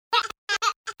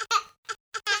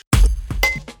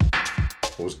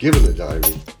I was given a diary.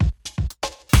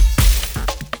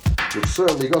 We've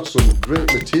certainly got some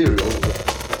great material.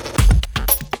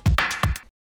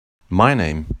 My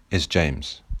name is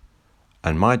James,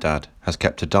 and my dad has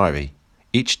kept a diary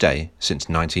each day since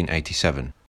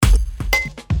 1987.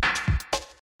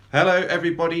 Hello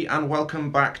everybody and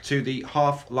welcome back to the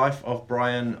Half-Life of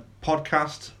Brian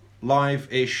podcast,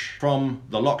 live-ish from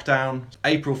the lockdown,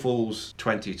 April Fool's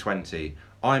 2020.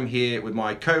 I'm here with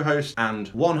my co-host and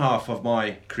one half of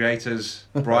my creators,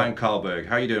 Brian Karlberg.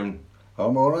 How you doing?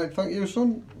 I'm alright, thank you,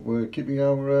 son. We're keeping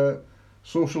our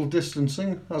social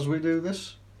distancing as we do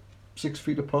this, 6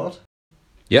 feet apart.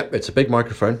 Yep, it's a big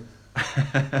microphone.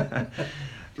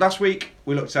 Last week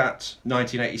we looked at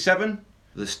 1987,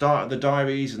 the start of the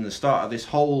diaries and the start of this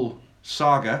whole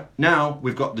saga. Now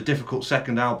we've got the difficult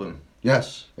second album.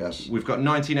 Yes. We've got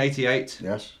 1988.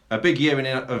 Yes. A big year in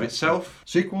and of itself.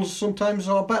 Sequels sometimes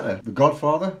are better. The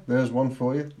Godfather, there's one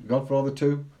for you. Godfather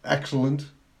 2, excellent.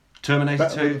 Terminator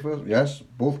Better 2. than the first, yes,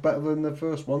 both better than the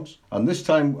first ones. And this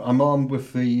time I'm armed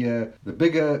with the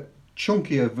bigger,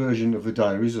 chunkier version of the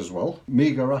diaries as well.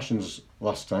 Meagre rations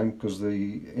last time because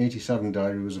the 87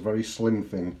 diary was a very slim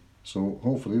thing. So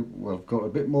hopefully we've got a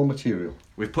bit more material.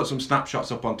 We've put some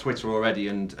snapshots up on Twitter already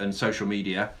and social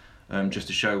media just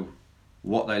to show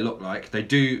what they look like. They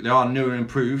are new and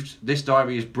improved. This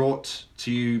diary is brought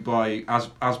to you by,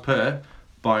 as per,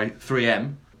 by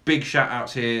 3M. Big shout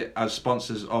outs here as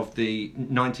sponsors of the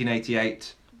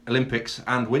 1988 Olympics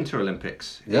and Winter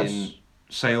Olympics in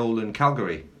Seoul and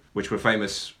Calgary, which were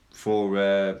famous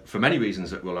for many reasons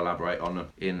that we'll elaborate on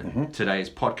in today's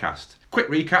podcast. Quick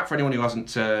recap for anyone who hasn't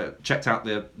checked out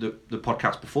the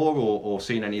podcast before or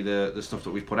seen any of the stuff that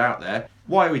we've put out there.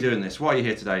 Why are we doing this? Why are you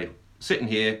here today? Sitting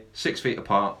here, 6 feet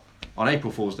apart, on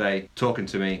April Fool's Day, talking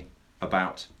to me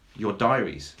about your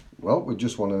diaries. Well, we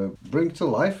just want to bring to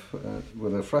life,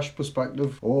 with a fresh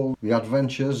perspective, all the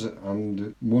adventures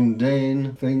and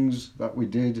mundane things that we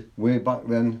did way back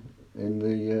then in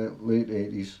the late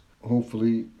 80s.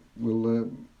 Hopefully, we'll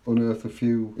unearth a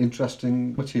few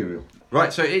interesting material.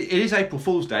 Right, so it is April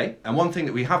Fool's Day, and one thing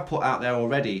that we have put out there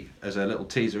already as a little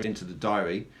teaser into the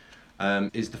diary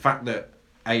is the fact that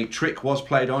a trick was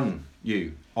played on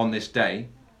you on this day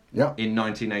in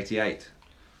 1988.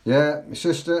 Yeah, my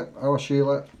sister, our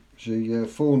Sheila, she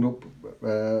phoned up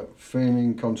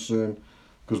feigning concern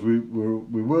because we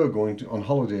were going on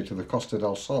holiday to the Costa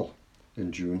del Sol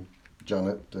in June.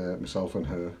 Janet, myself and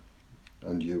her,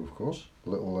 and you, of course, a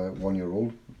little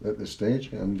 1-year-old at this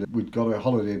stage, and we'd got a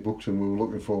holiday booked and we were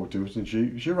looking forward to it, and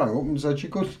she rang up and said she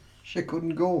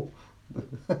couldn't go.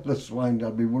 The swine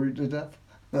had me worried to death.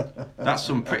 That's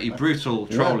some pretty brutal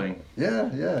trolling.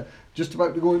 Yeah. Just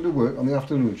about to go into work on the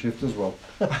afternoon shift as well.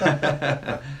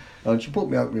 And she put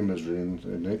me out of my misery and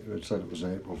said it was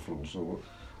an April Fool, so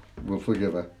we'll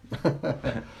forgive her.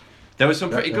 There were some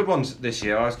pretty good ones this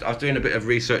year. I was doing a bit of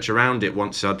research around it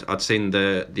once I'd seen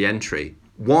the entry.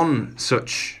 One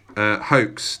such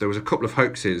hoax, there was a couple of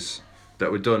hoaxes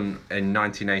that were done in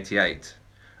 1988.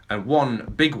 And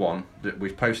one big one that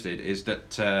we've posted is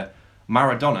that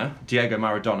Diego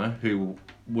Maradona, who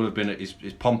will have been at his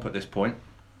pomp at this point,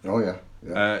 was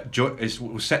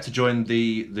set to join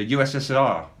the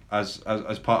USSR as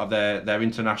part of their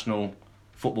international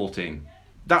football team.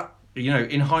 That,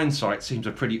 in hindsight, seems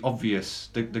a pretty obvious.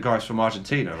 The guy's from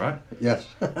Argentina, right? Yes.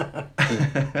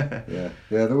 Yeah.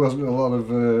 There wasn't a lot of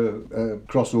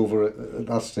crossover at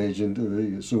that stage into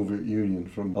the Soviet Union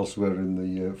from elsewhere in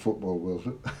the football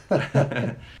world.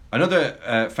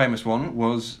 Another famous one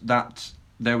was that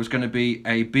there was going to be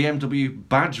a BMW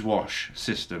badge wash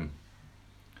system.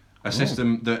 A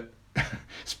system that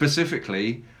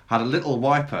specifically had a little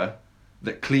wiper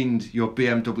that cleaned your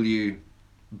BMW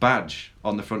badge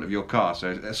on the front of your car. So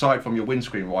aside from your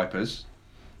windscreen wipers,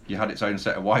 you had its own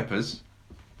set of wipers.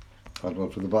 Had one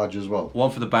for the badge as well. One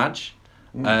for the badge.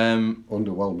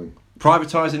 Underwhelming.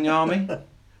 Privatising the army.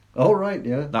 Oh right,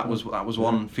 yeah. That was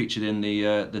one featured in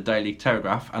the Daily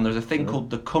Telegraph. And there's a thing called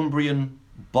the Cumbrian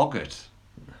Boggart,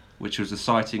 which was the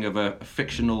sighting of a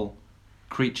fictional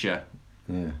creature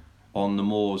on the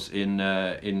moors in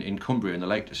Cumbria in the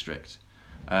Lake District.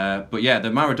 But yeah, the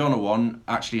Maradona one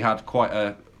actually had quite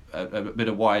a bit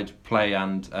of wide play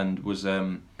and was,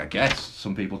 I guess,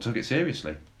 some people took it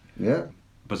seriously. Yeah.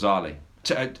 Bizarrely.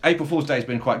 April Fool's Day has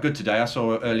been quite good today. I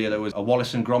saw earlier there was a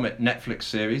Wallace and Gromit Netflix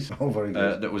series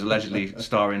that was allegedly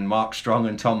starring Mark Strong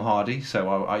and Tom Hardy.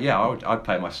 So I'd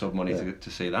pay my sub money to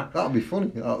see that. That'd be funny.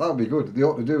 That'd be good. They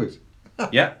ought to do it.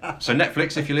 Yeah. So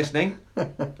Netflix, if you're listening,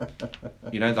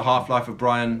 the Half-Life of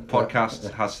Brian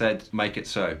podcast has said make it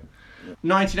so.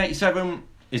 1987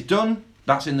 is done.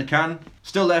 That's in the can.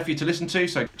 Still there for you to listen to,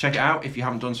 so check it out if you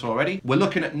haven't done so already. We're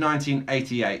looking at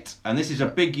 1988, and this is a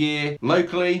big year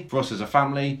locally for us as a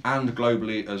family and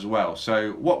globally as well.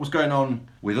 So what was going on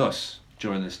with us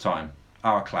during this time,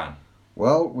 our clan?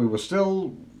 Well, we were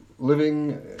still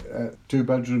living a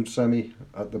two-bedroom semi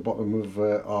at the bottom of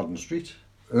Arden Street.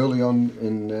 Early on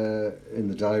in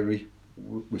the diary,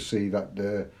 we see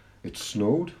that it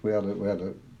snowed. We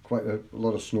had quite a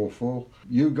lot of snowfall.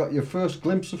 You got your first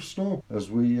glimpse of snow as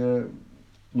we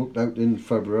looked out in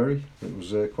February. It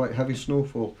was quite heavy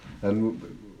snowfall, and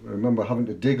I remember having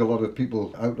to dig a lot of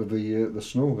people out of the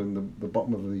snow in the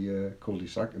bottom of the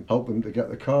cul-de-sac and help them to get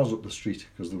the cars up the street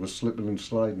because they were slipping and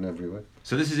sliding everywhere.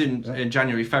 So this is in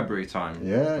January, February time.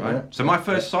 Yeah, right? yeah. So my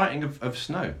first sighting of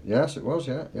snow. Yes, it was.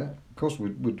 Yeah, yeah. Of course, we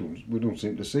don't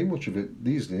seem to see much of it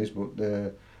these days, but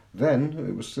then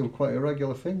it was still quite a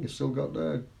regular thing. You still got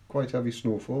quite heavy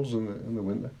snowfalls in the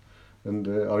winter, and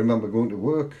I remember going to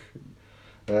work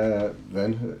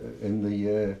then in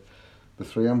the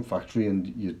 3M factory, and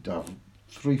you'd have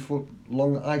 3 foot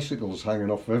long icicles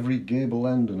hanging off every gable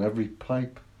end and every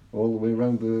pipe all the way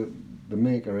around the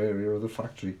maker area of the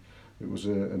factory. It was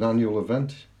an annual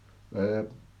event,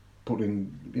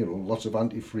 putting lots of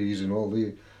antifreeze in all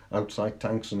the outside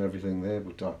tanks and everything there,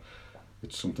 but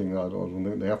it's something I don't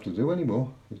think they have to do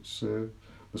anymore. It's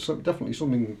there's definitely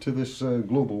something to this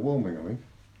global warming. I think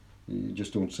you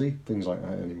just don't see things like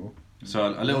that anymore.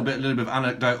 So a little bit of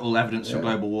anecdotal evidence for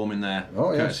global warming there,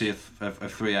 courtesy of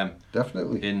 3M.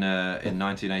 Definitely. In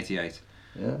 1988.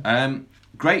 Yeah.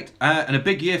 Great, and a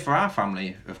big year for our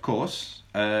family, of course.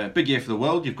 Big year for the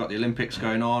world. You've got the Olympics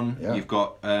going on. Yeah. You've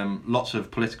got lots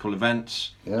of political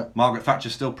events. Yeah. Margaret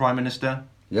Thatcher's still Prime Minister.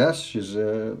 Yes, she's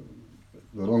the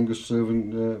longest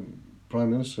serving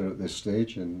Prime Minister at this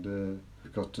stage, and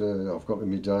I've got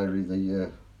in my diary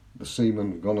the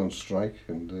seamen have gone on strike,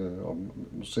 and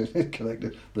I'm saying it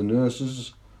connected. The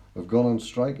nurses have gone on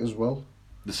strike as well.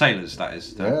 The sailors, that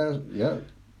is.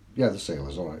 Yeah, the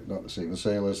sailors, all right, not the seamen, the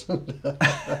sailors.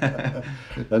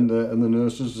 and the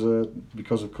nurses,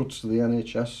 because of cuts to the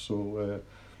NHS, so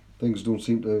things don't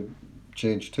seem to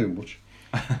change too much.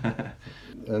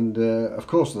 And of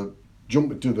course,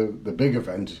 jumping to the big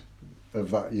event of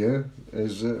that year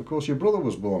is, of course, your brother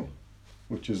was born,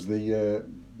 which is the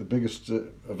biggest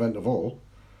event of all.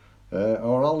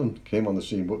 Our Alan came on the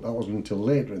scene, but that wasn't until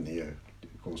later in the year,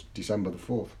 of course, December the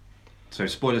 4th. So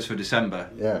spoilers for December.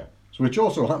 Yeah, so which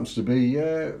also happens to be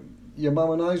your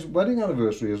mum and I's wedding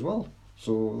anniversary as well.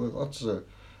 So that's a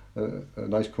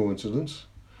nice coincidence.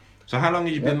 So how long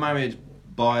had you been married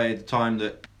by the time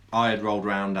that I had rolled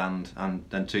round and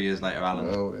then 2 years later Alan?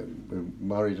 Well, we were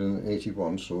married in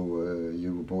 81, so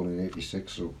you were born in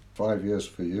 86, so 5 years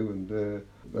for you and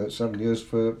 7 years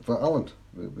for Alan.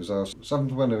 It was our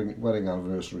 7th wedding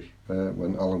anniversary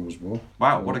when Alan was born.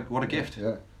 Wow, so, what a gift.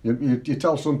 Yeah. You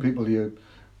tell some people your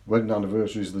wedding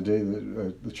anniversary is the day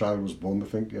that the child was born. They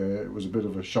think it was a bit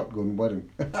of a shotgun wedding.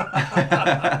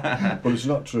 But it's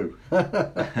not true.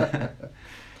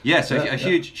 Yeah, so a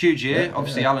huge year. Yeah,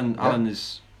 obviously Alan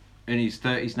is in his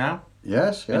 30s now.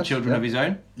 Yes. And children of his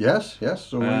own. Yes.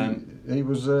 So he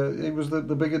was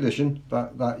the big addition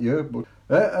that year. But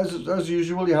as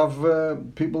usual, you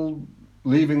have people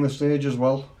leaving the stage as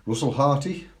well. Russell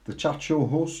Harty, the chat show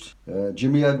host,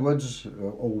 Jimmy Edwards,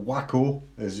 or Wacko,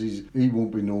 as he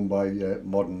won't be known by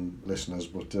modern listeners,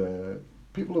 but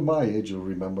people of my age will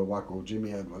remember Wacko,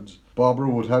 Jimmy Edwards. Barbara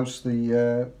Woodhouse,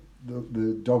 the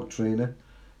dog trainer.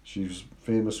 She's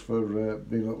famous for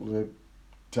being able to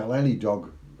tell any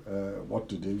dog what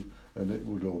to do, and it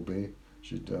would obey.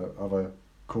 She'd have a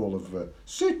call of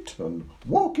sit and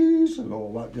walkies and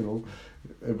all that,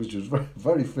 It was just very,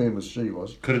 very famous, she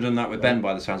was. Could have done that with Ben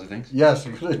by the sounds of things. Yes,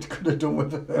 I could have done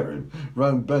with her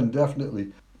around Ben,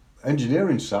 definitely.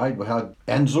 Engineering side, we had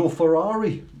Enzo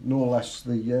Ferrari, no less.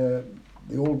 The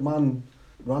old man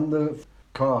ran the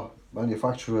car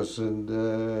manufacturers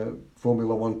and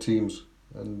Formula One teams.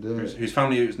 And whose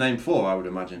family it was named for, I would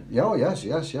imagine. Yeah, yes.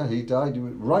 He died at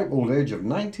ripe old age of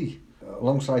 90.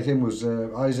 Alongside him was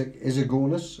Isaac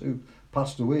Izagonis, who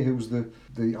passed away, who was the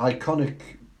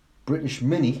iconic British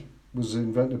Mini, was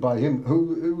invented by him,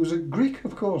 who was a Greek,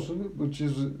 of course, which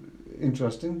is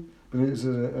interesting, but it's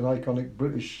an iconic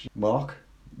British mark,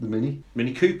 the Mini.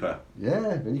 Mini Cooper?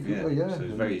 Yeah, Mini Cooper, yeah. So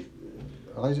it's very...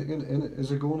 Isaac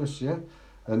Izagonis, yeah.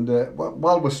 And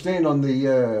while we're staying on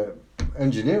the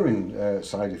engineering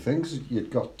side of things,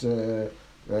 you've got... the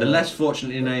less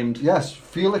fortunately named... Yes,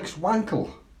 Felix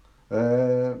Wankel,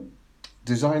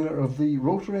 designer of the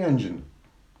rotary engine,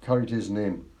 carried his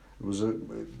name. It was a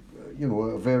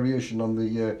variation on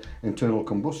the internal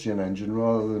combustion engine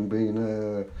rather than being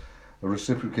a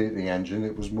reciprocating engine.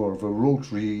 It was more of a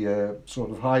rotary sort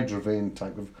of hydrovane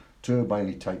type of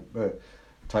turbine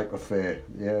type affair.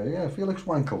 Yeah, Felix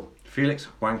Wankel. Felix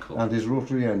Wankel. And his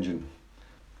rotary engine.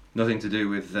 Nothing to do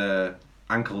with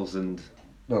ankles and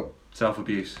No.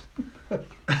 self-abuse.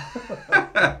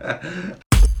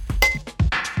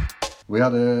 We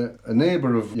had a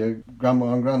neighbour of your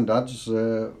grandma and granddad's,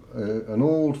 an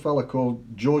old fella called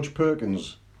George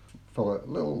Perkins.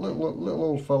 Little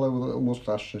old fella with a little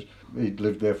moustache. He'd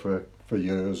lived there for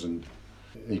years, and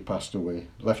he passed away.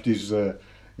 Left his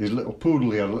little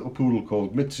poodle. He had a little poodle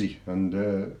called Mitzi, and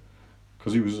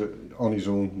because he was on his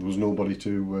own, there was nobody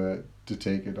to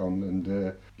take it on.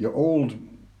 And your old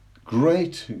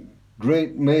great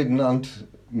maiden aunt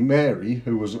Mary,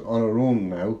 who was on her own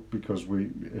now, because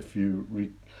if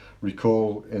you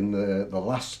recall in the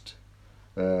last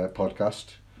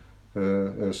podcast,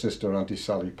 her sister Auntie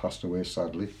Sally passed away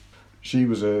sadly. She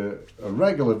was a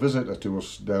regular visitor to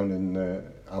us down in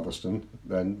Atherstone,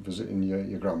 then visiting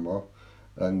your grandma,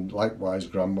 and likewise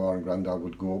grandma and granddad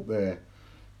would go up there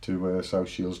to South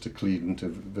Shields to Clevedon to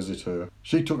visit her.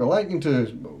 She took a liking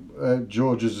to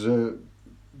George's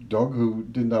dog, who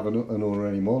didn't have an owner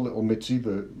anymore, little Mitzi,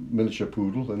 the miniature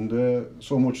poodle, and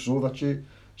so much so that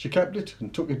she kept it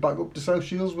and took it back up to South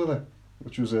Shields with her,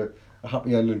 which was a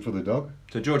happy ending for the dog.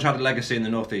 So George had a legacy in the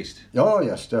northeast. Oh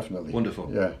yes, definitely.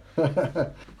 Wonderful. Yeah.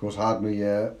 Of course, I had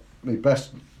my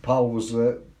best pal was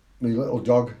my little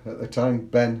dog at the time,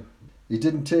 Ben. He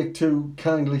didn't take too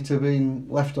kindly to being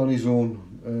left on his own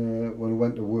when he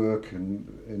went to work,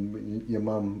 and your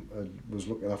mum was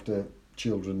looking after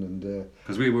children, and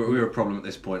because we were a problem at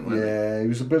this point, weren't we? Yeah, he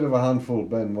was a bit of a handful.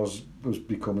 Ben was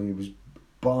becoming. He was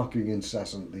barking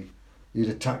incessantly. He'd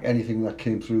attack anything that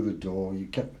came through the door.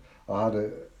 I had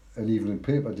an evening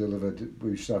paper delivered.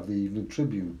 We used to have the Evening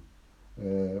Tribune.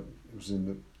 It was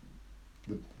in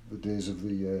the days of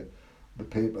the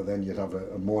paper. Then you'd have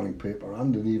a morning paper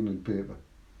and an evening paper.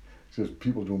 Because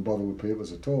people don't bother with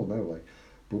papers at all now.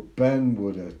 But Ben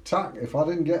would attack. If I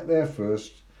didn't get there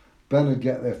first, Ben would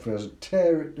get there first,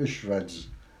 tear it to shreds.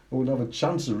 I wouldn't have a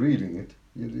chance of reading it.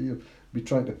 You'd be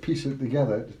trying to piece it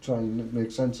together to try and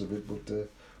make sense of it, but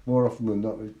more often than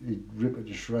not, he'd rip it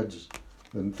to shreds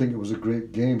and think it was a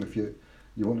great game if you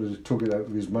wanted to tug it out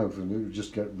of his mouth, and it would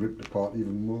just get ripped apart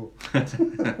even more.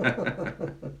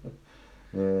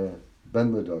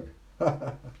 Ben the dog.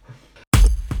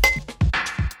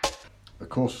 Of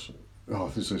course,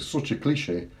 this is such a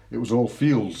cliche, it was all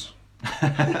fields.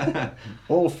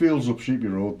 All fields up Sheepy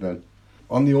Road then.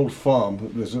 On the old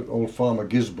farm, there's an old farmer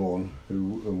Gisborne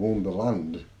who owned the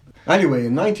land. Anyway,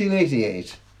 in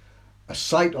 1988, a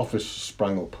site office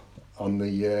sprang up on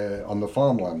the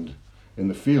farmland in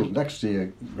the field next to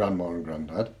your grandma and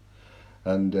granddad,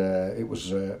 and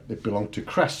it belonged to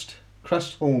Crest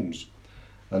Homes,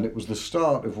 and it was the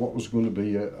start of what was going to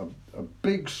be a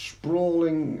big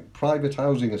sprawling private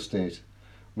housing estate,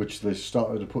 which they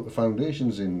started to put the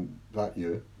foundations in that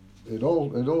year. It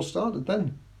all started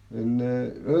then,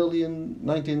 early in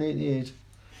 1988.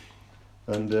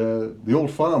 And the old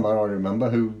farmer, I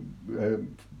remember,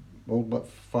 old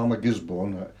farmer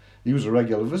Gisborne, he was a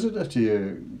regular visitor to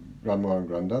your grandma and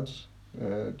granddad's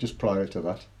just prior to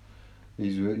that.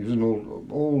 He was an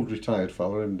old retired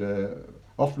fella, and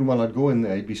often when I'd go in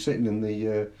there, he'd be sitting in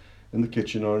the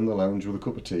kitchen or in the lounge with a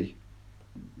cup of tea.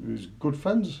 He was good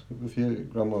friends with your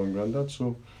grandma and granddad,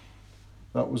 so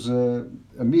that was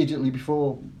immediately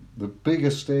before the big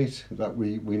estate that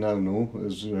we now know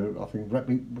as I think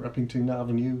Reppington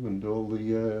Avenue and all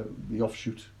the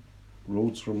offshoot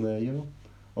roads from there,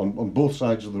 on both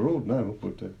sides of the road now.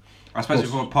 But I suppose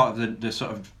it was part of the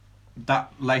sort of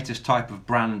that latest type of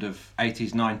brand of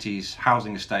 80s 90s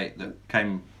housing estate that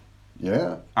came.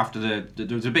 Yeah. After there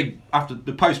was a big, after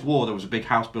the post-war, there was a big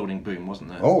house building boom, wasn't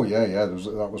there? Oh yeah.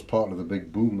 That was part of the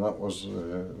big boom. That was,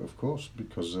 of course,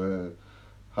 because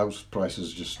house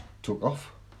prices just took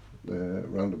off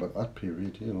around about that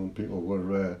period. People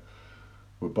were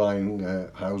buying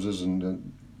houses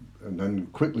and then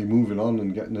quickly moving on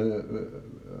and getting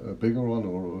a bigger one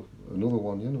or another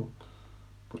one.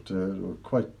 But were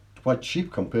quite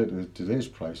cheap compared to today's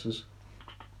prices.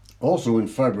 Also in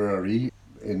February,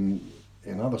 in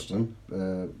Atherstone,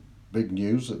 big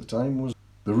news at the time was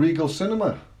the Regal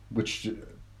Cinema, which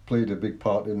played a big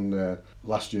part in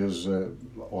last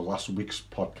week's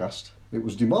podcast. It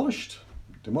was demolished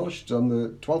on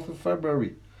the 12th of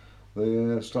February.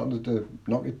 They started to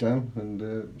knock it down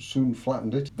and soon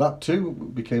flattened it. That too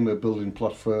became a building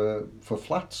plot for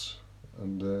flats,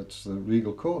 and it's the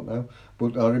Regal Court now.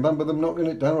 But I remember them knocking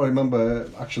it down. I remember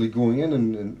actually going in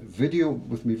and video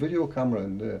with my video camera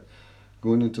and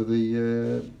going into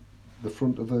the the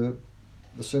front of the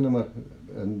cinema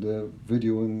and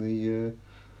videoing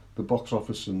the box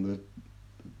office and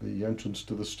the entrance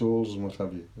to the stalls and what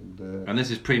have you. And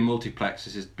this is pre-multiplex.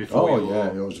 This is before. Oh yeah,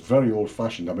 it was very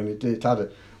old-fashioned. I mean, it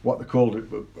had what they called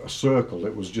a circle.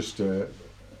 It was just a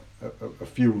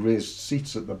few raised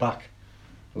seats at the back,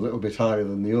 a little bit higher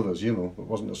than the others. You know, it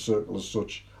wasn't a circle as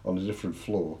such on a different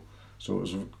floor. So it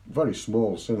was a very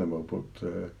small cinema, but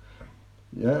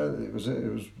yeah, it was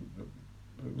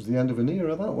the end of an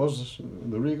era. That was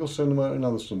the Regal Cinema in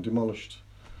Atherstone, demolished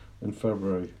in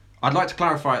February. I'd like to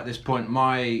clarify at this point,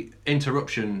 my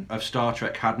interruption of Star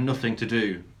Trek had nothing to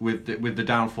do with the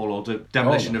downfall or the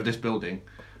demolition of this building.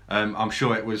 I'm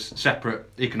sure it was separate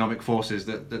economic forces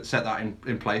that set that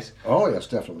in place. Oh yes,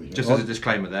 definitely. Just as a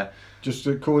disclaimer there. Just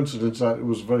a coincidence that it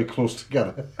was very close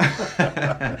together.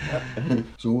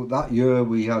 So that year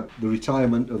we had the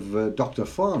retirement of Dr.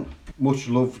 Farn, much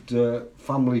loved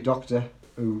family doctor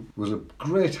who was a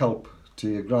great help to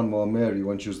your grandma Mary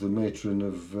when she was the matron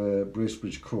of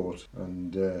Bracebridge Court,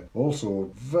 and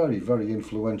also very, very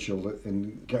influential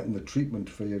in getting the treatment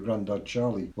for your granddad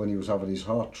Charlie when he was having his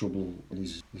heart trouble in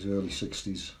his early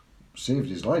 60s. Saved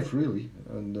his life really,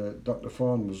 and Dr.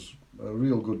 Farn was a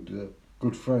real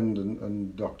good friend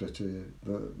and doctor to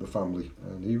the family,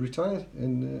 and he retired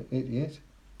in 88.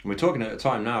 We're talking at a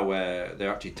time now where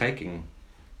they're actually talking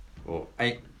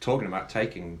about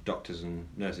taking doctors and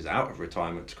nurses out of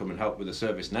retirement to come and help with the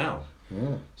service now.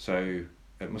 Yeah. So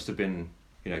it must have been,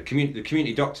 the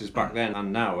community doctors back then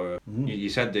and now are, you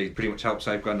said they pretty much helped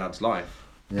save Grandad's life.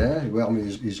 Yeah, well, I mean,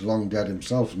 he's long dead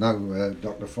himself now,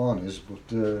 Dr. Farn is,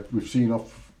 but we've seen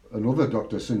off another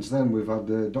doctor since then. We've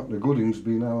had Dr. Gooding's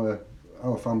been our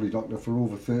family doctor for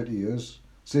over 30 years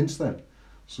since then.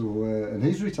 So, and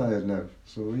he's retired now.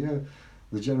 So, yeah,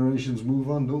 the generations move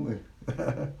on, don't they?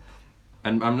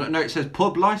 And no, it says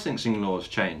pub licensing laws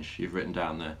change, you've written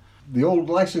down there. The old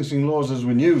licensing laws as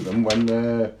we knew them when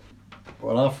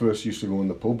I first used to go in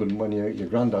the pub, and when your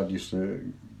granddad used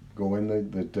to go in,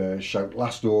 they'd shout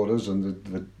last orders, and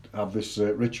they'd have this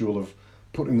ritual of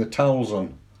putting the towels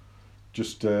on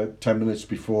just 10 minutes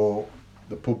before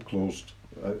the pub closed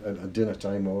at dinner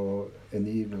time or in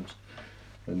the evenings.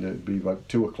 And it'd be about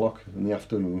 2 o'clock in the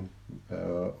afternoon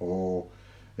or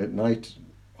at night,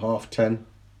 10:30.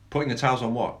 Putting the towels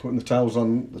on what? Putting the towels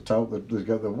on the towel. They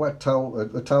get the wet towel,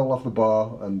 the towel off the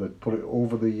bar, and they put it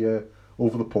over the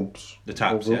pumps. The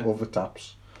taps, over the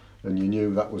taps, and you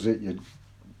knew that was it.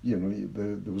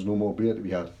 There was no more beer to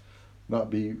be had. That'd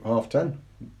be 10:30,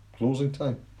 closing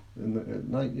time at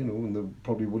night. And they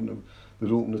probably wouldn't have.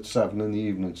 They'd open at 7 in the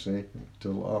evening, say,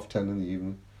 till 10:30 in the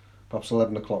evening, perhaps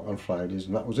 11 o'clock on Fridays,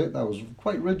 and that was it. That was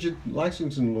quite rigid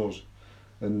licensing laws,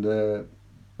 and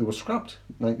they were scrapped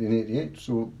in 1988.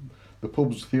 So the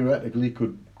pubs theoretically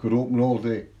could open all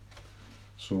day.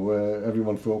 So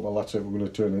everyone thought, well, that's it. We're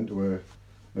going to turn into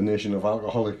a nation of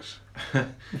alcoholics.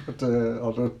 But I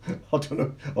don't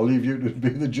know. I'll leave you to be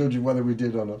the judge of whether we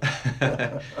did or not.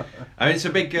 I mean, it's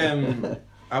a big.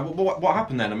 What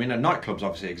happened then? I mean, nightclubs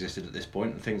obviously existed at this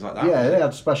point and things like that. Yeah, they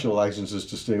had special licenses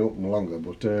to stay open longer,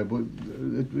 but it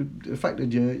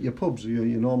affected your pubs.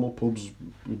 Your normal pubs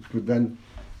would then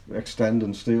extend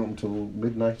and stay open until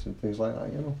midnight and things like that.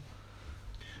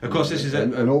 Of course, this is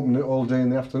and open it all day in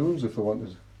the afternoons if they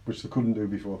wanted, which they couldn't do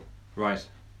before. Right.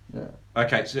 Yeah.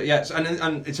 Okay. So yes,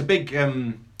 and it's a big.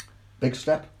 Big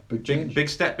step. Big change. Big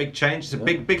step, big change. It's a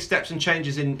big steps and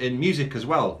changes in music as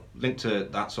well, linked to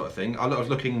that sort of thing. I was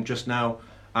looking just now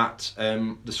at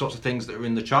the sorts of things that are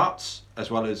in the charts,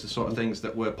 as well as the sort of things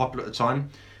that were popular at the time.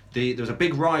 There was a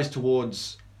big rise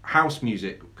towards house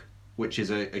music, which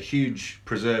is a huge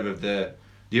preserve of the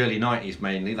early 90s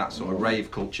mainly, that sort of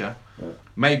rave culture. Yeah.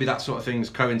 Maybe that sort of things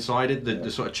coincided,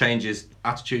 the sort of changes,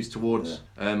 attitudes towards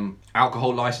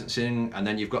alcohol licensing, and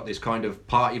then you've got this kind of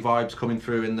party vibes coming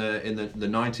through in the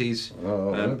 90s,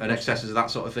 and excesses of that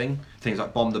sort of thing. Things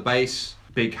like Bomb the Bass,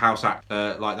 big house act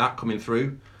like that coming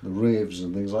through. The raves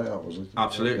and things like that, was it?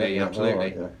 Absolutely,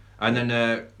 absolutely. Right, and then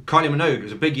Kylie Minogue, it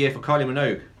was a big year for Kylie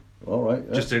Minogue. All right.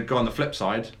 Yeah. Just to go on the flip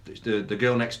side, the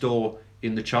girl next door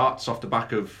in the charts off the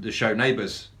back of the show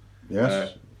Neighbours.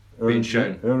 Yes. Being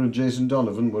shown. Her and Jason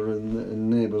Donovan were in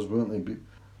Neighbours, weren't they?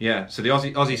 Yeah, so the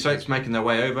Aussie soaps making their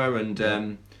way over, and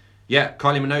Kylie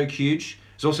Minogue, huge.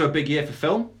 It's also a big year for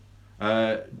film.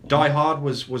 Die Hard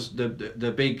was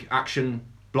the big action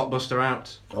blockbuster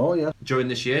out. Oh yeah. During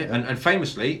this year, and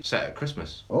famously set at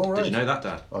Christmas. Oh right. Did you know that,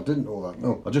 Dad? I didn't know that.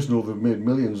 No, I just know they've made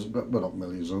millions, but not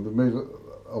millions. They've made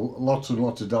lots and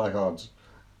lots of Die Hards.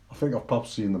 I think I've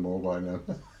perhaps seen them all by now.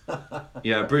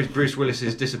 Yeah, Bruce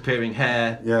Willis's disappearing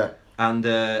hair. Yeah. And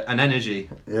energy.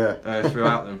 Yeah.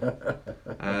 Throughout them.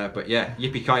 But yeah,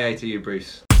 yippee-ki-yay to you,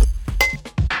 Bruce.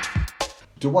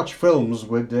 To watch films,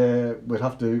 we'd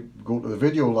have to go to the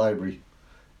video library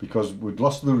because we'd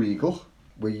lost the Regal.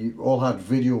 We all had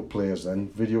video players then,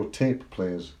 videotape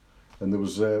players, and there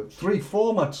was 3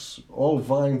 formats all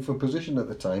vying for position at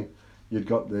the time. You'd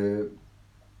got the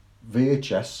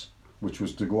VHS, which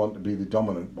was to go on to be the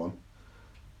dominant one.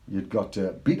 You'd got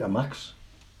Betamax,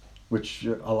 which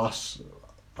alas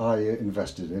I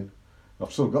invested in.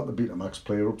 I've still got the Betamax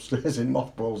player upstairs in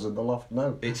mothballs in the loft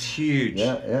now. It's huge.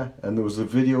 Yeah. And there was the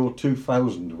Video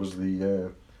 2000 was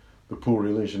the poor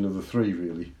relation of the 3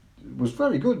 really. It was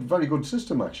very good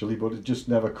system actually, but it just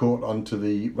never caught on to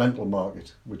the rental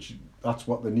market, which that's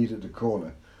what they needed to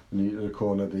corner. They needed to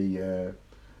corner the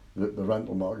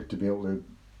rental market to be able to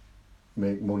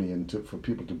make money and for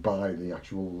people to buy the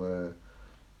actual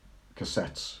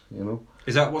cassettes, you know.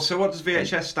 Is that what? So what does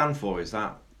VHS stand for? Is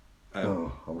that?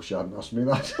 Oh, I wish you hadn't asked me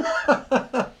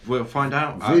that. We'll find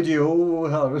out. Video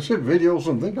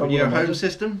something. Video home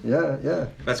system? Yeah.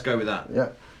 Let's go with that. Yeah.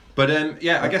 But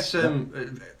I guess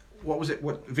what was it?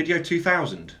 What Video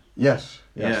 2000? Yes.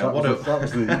 Yeah. That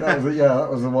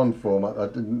was the one format. I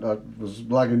was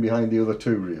lagging behind the other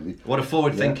 2 really. What a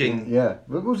forward-thinking. Yeah,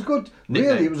 but it was good.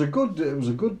 Nickname. Really, it was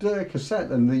a good cassette,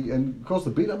 and of course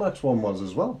the Betamax one was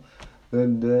as well.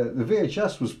 And the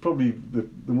VHS was probably the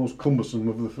most cumbersome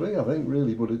of the 3, I think,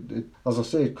 really. But it as I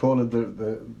say, it cornered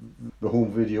the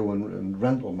home video and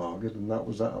rental market, and that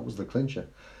was the clincher.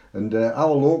 And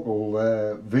our local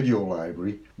video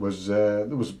library was there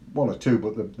was 1 or 2,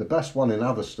 but the best one in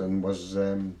Atherstone was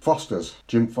Foster's.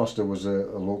 Jim Foster was a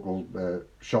local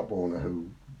shop owner who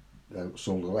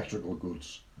sold electrical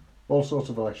goods, all sorts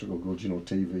of electrical goods, you know,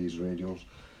 TVs, radios.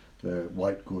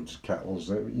 White goods,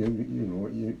 kettles,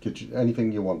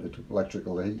 anything you wanted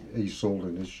electrical, he sold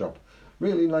in his shop.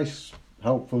 Really nice,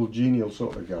 helpful, genial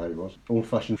sort of guy he was.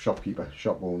 Old-fashioned shopkeeper,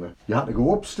 shop owner. You had to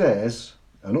go upstairs,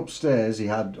 and upstairs he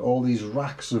had all these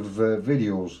racks of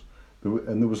videos,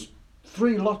 and there was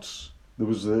 3 lots. There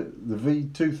was the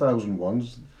V2000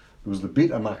 ones, there was the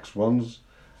Betamax ones,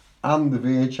 and the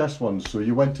VHS ones. So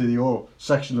you went to your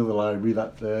section of the library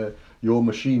that your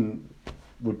machine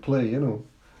would play, you know.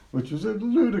 Which was a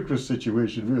ludicrous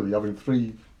situation, really, having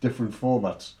 3 different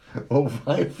formats, all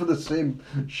vying for the same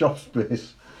shop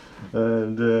space.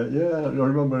 And I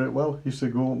remember it well. Used to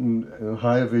go up and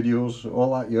hire videos.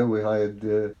 All that year we hired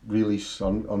release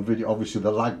on video. Obviously the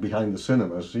lag behind the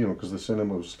cinemas, you know, because the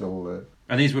cinema was still...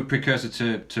 And these were precursor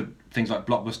to things like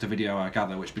Blockbuster Video, I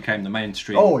gather, which became the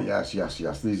mainstream. Oh, yes.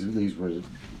 These were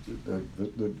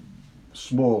the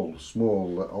small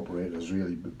operators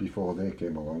really before they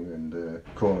came along and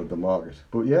cornered the market.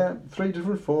 But yeah, 3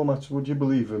 different formats, would you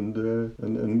believe?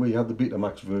 And we had the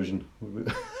Betamax version.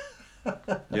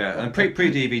 Yeah, and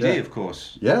pre-DVD, of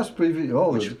course. Yes,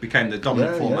 which became the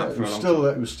dominant format for a long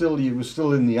time. You were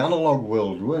still in the analog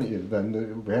world, weren't you?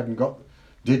 Then we hadn't got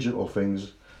digital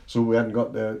things, so we hadn't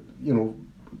got the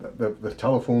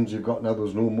telephones you've got now. There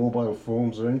was no mobile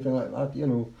phones or anything like that. You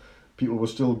know, people were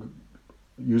still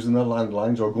using their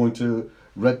landlines or going to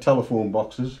red telephone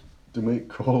boxes to make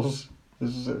calls.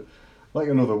 This is like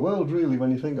another world, really, when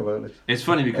you think about it. It's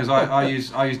funny because I use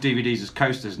DVDs as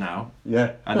coasters now.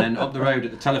 Yeah. And then up the road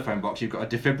at the telephone box, you've got a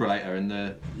defibrillator in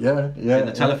the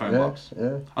telephone box.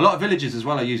 Yeah. A lot of villages as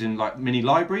well are using like mini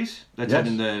libraries. They're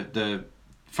turning the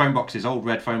phone boxes, old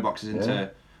red phone boxes,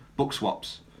 into book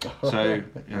swaps. So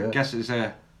I guess it's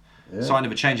a sign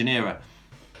of a change in era.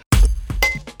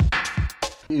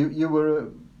 You were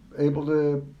able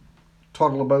to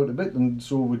toddle about a bit, and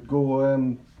so we'd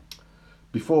go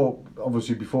before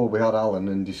we had Alan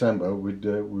in December. We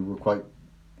were quite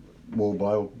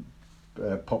mobile,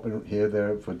 popping here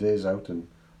there for days out and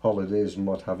holidays and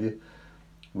what have you.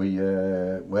 We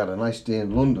had a nice day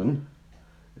in London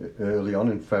early on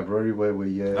in February where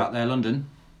we out there, London.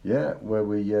 Yeah, where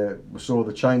we saw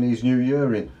the Chinese New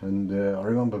Year in, and I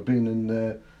remember being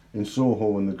in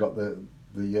Soho, and they've got the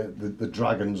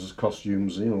dragons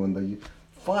costumes, you know, and the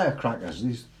firecrackers,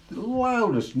 these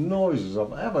loudest noises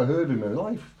I've ever heard in my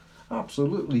life.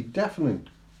 Absolutely deafening.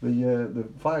 The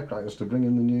firecrackers to bring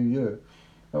in the new year.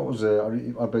 That was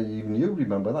I bet even you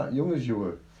remember that, young as you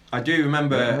were. I do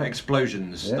remember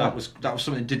explosions. Yeah. That was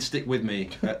something that did stick with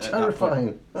me.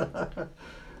 Terrifying.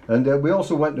 And we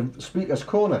also went to Speaker's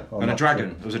Corner. And a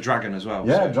dragon. There was a dragon as well.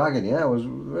 Yeah, so. Dragon. Yeah, it was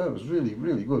really,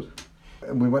 really good.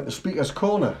 And we went to Speaker's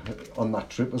Corner on that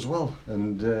trip as well,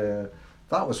 and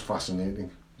that was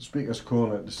fascinating. Speaker's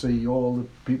Corner, to see all the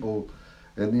people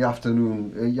in the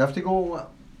afternoon. You have to go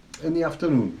in the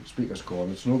afternoon, Speaker's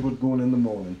Corner. It's no good going in the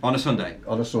morning. On a Sunday?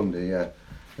 On a Sunday, yeah.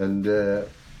 And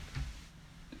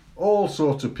all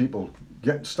sorts of people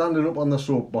standing up on the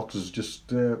soapboxes,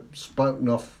 just spouting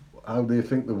off how they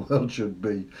think the world should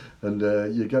be, and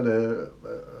you get a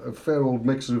fair old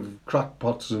mix of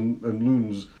crackpots and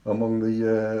loons among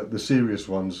the serious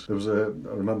ones. I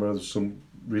remember there was some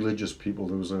religious people.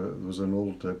 There was an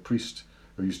old priest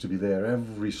who used to be there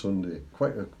every Sunday.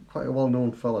 Quite a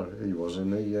well-known fella he was,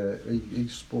 and he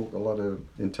spoke a lot of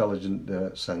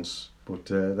intelligent sense. But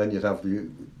then you'd have the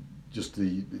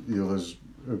others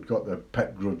who'd got their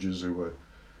pet grudges who were.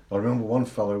 I remember one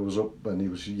fella who was up and he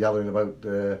was yelling about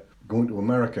going to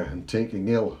America and taking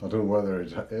ill. I don't know whether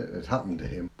it happened to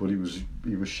him, but he was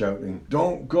shouting,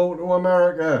 "Don't go to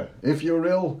America! If you're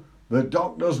ill, the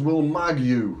doctors will mag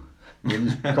you." In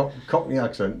his Cockney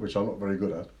accent, which I'm not very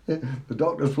good at. The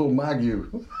doctors will mag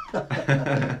you.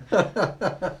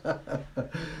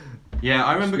 Yeah,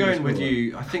 I remember going with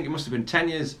you. I think it must have been 10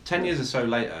 years or so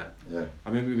later. Yeah.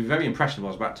 I mean, we were very impressionable.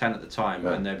 I was about 10 at the time,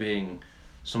 and there being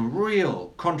some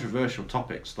real controversial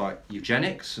topics like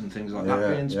eugenics and things like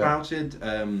that being spouted.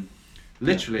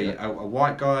 Literally, a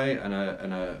white guy and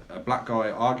a black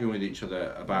guy arguing with each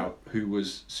other about who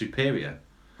was superior.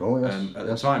 Oh, yes, at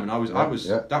the time, and I was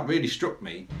that really struck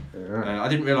me. I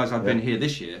didn't realise I'd been here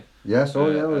this year. Yes,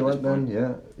 we went then.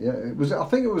 Yeah. It was. I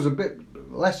think it was a bit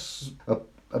less,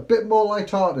 a bit more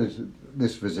light-hearted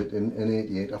this visit in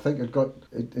 '88. I think it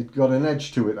got an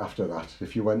edge to it after that.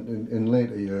 If you went in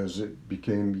later years, it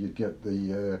became you'd get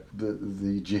the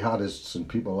jihadists and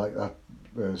people like that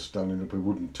standing up who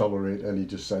wouldn't tolerate any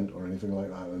dissent or anything like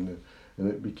that, and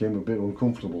it became a bit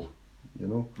uncomfortable. You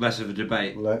know, less of a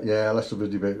debate. Less of a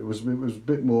debate. It was a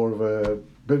bit more of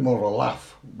a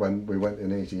laugh when we went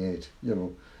in '88. You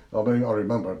know, I mean, I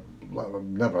remember I've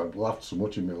never laughed so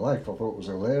much in my life. I thought it was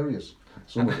hilarious.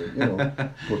 Some of it, you know,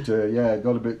 but it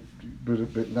got a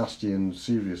bit nasty and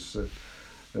serious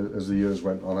as the years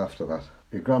went on after that.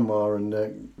 Your grandma and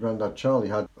granddad Charlie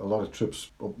had a lot of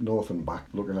trips up north and back,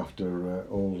 looking after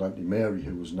old Auntie Mary,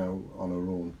 who was now on her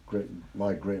own.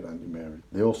 My great Auntie Mary.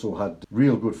 They also had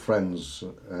real good friends,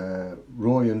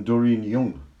 Roy and Doreen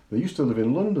Young. They used to live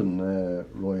in London,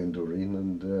 Roy and Doreen,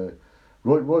 and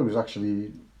Roy was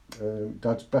actually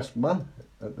Dad's best man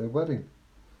at their wedding,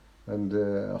 and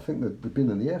I think they'd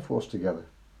been in the Air Force together.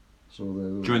 So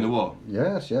during the war.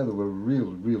 Yes, they were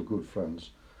real good friends.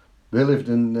 They lived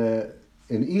in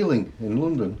Ealing in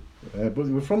London, but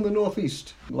they were from the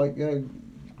northeast. Like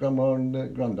Grandma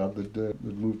and Grandad, they'd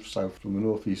moved south from the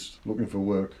northeast looking for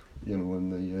work, you know,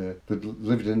 and they'd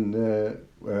lived in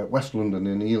West London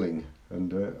in Ealing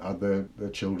and had their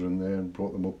children there and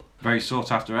brought them up. Very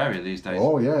sought after area these days.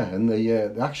 Oh yeah, and they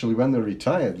actually, when they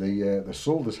retired, they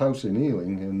sold this house in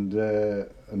Ealing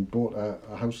and bought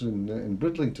a house in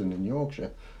Bridlington in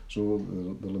Yorkshire. So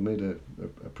they'll have made a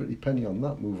pretty penny on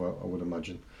that move, I would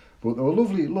imagine. But they were a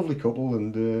lovely couple,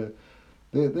 and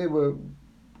they were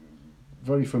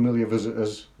very familiar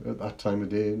visitors at that time of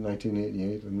day in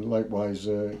 1988, and likewise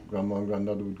Grandma and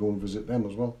Grandad would go and visit them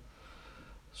as well.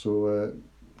 So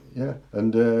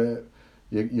and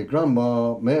your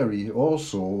Grandma Mary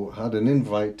also had an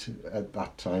invite at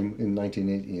that time in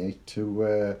 1988 to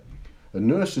a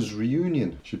nurses'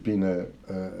 reunion. She'd been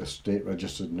a state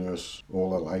registered nurse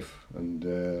all her life, and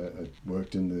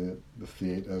worked in the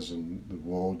theatres and the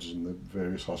wards and the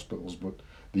various hospitals, but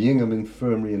the Ingham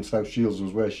Infirmary in South Shields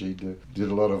was where she did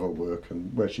a lot of her work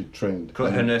and where she trained.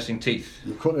 Cut her nursing teeth.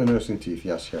 Cut her nursing teeth,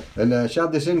 yes. And she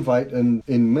had this invite, and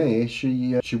in May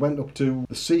she went up to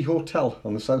the Sea Hotel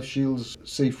on the South Shields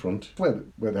seafront, where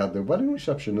they had their wedding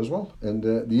reception as well. And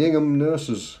the Ingham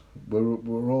nurses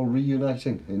were all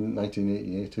reuniting in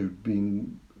 1988, who'd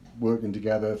been working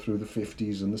together through the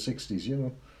 50s and the 60s, you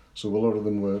know. So a lot of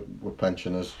them were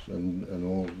pensioners and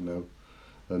old now.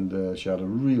 And she had a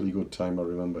really good time, I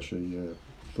remember. She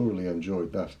thoroughly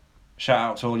enjoyed that. Shout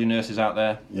out to all your nurses out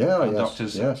there.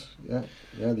 Doctors. Yes,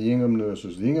 the Ingham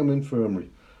nurses, the Ingham Infirmary.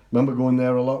 Remember going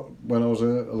there a lot when I was a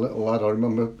little lad. I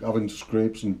remember having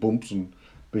scrapes and bumps and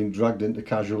being dragged into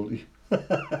casualty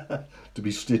to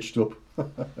be stitched up.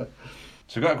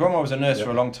 So Grandma was a nurse for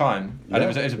a long time, and it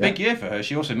was a big year for her.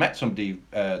 She also met somebody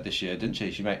this year, didn't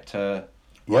she? She met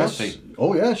royalty. Yes.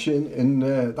 Oh yeah, she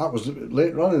that was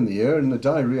later on in the year. In the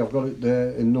diary, I've got it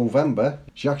in November.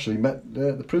 She actually met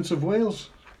the Prince of Wales,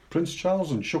 Prince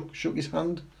Charles, and shook his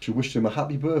hand. She wished him a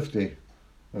happy birthday,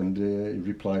 and he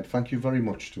replied, "Thank you very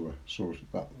much" to her. So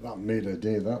that made her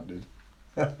day. That did.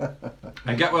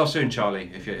 And get well soon, Charlie,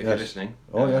 if you're listening.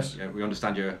 Oh yes. We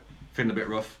understand you're feeling a bit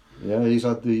rough. Yeah, he's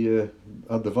had the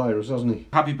virus, hasn't he?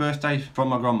 Happy birthday from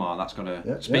my grandma. That's got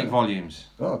to speak volumes.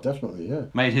 Oh, definitely, yeah.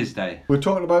 Made his day. We're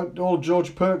talking about old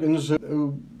George Perkins,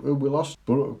 who we lost.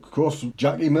 But of course,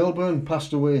 Jackie Milburn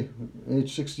passed away,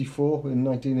 age 64, in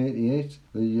 1988.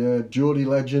 The Geordie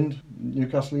legend,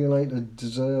 Newcastle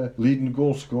United's leading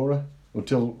goal scorer,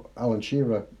 until Alan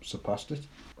Shearer surpassed it.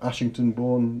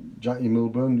 Ashington-born Jackie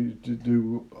Milburn used to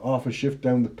do half a shift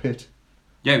down the pit.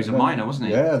 Yeah, he was a miner, wasn't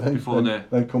he? Yeah, then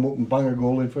come up and bang a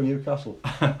goal in for Newcastle.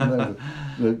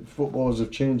 The footballers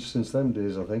have changed since them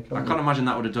days, I think. I can't imagine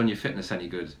that would have done your fitness any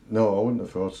good. No, I wouldn't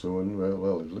have thought so. And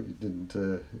well, he didn't.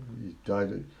 He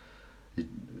died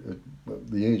at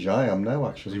the age I am now,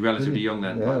 actually. Was he relatively young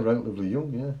then? Yeah, relatively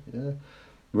young. Yeah.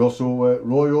 We also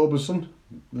Roy Orbison,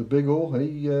 the big O.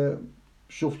 He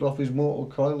shuffled off his mortal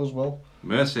coil as well.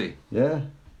 Mercy. Yeah.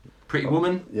 Pretty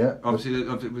Woman. Yeah. Obviously,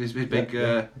 his big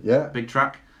big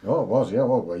track. Oh, it was, yeah.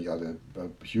 Well, he had a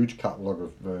huge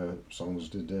catalogue of songs,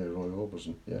 did Roy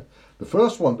Orbison, yeah. The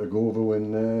first one to go, though,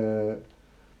 in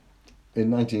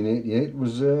 1988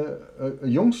 was a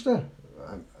youngster,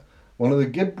 one of the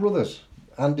Gibb brothers,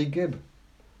 Andy Gibb,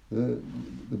 the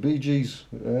Bee Gees'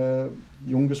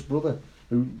 youngest brother,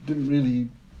 who didn't really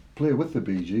play with the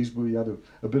Bee Gees, but he had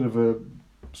a bit of a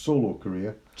solo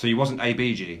career. So he wasn't a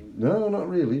Bee Gee? No, not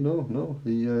really. No.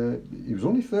 He was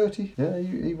only 30. Yeah,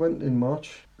 he went in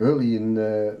March. Early in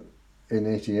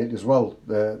 '88 as well.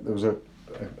 There was a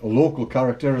local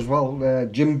character as well,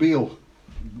 Jim Beale.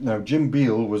 Now Jim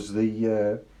Beale was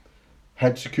the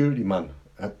head security man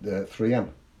at 3M,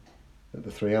 at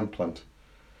the 3M plant,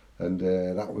 and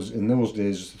that was in those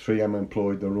days. 3M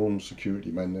employed their own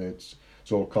security men. It's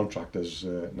all contractors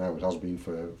now. It has been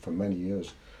for many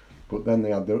years. But then they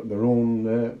had their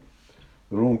own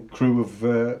crew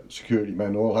of security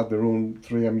men. All had their own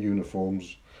 3M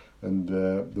uniforms, and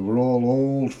they were all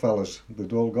old fellas.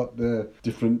 They'd all got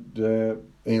different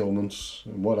ailments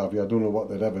and what have you. I don't know what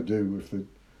they'd ever do if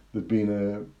there'd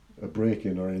been a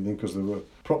break-in or anything, because they were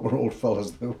proper old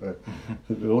fellas. They were.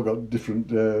 They all got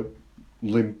different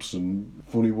limps and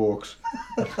funny walks.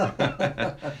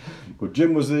 But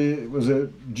Jim was a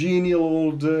genial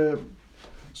old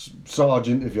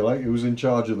sergeant, if you like, who was in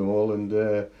charge of them all, and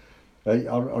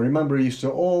I remember he used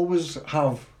to always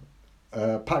have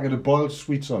a packet of boiled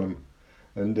sweets on him,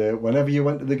 and whenever you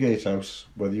went to the gatehouse,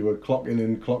 whether you were clocking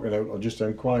in, clocking out, or just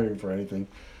inquiring for anything,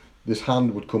 this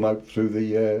hand would come out through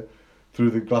the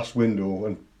glass window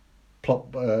and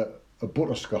plop a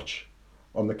butterscotch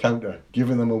on the counter,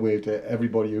 giving them away to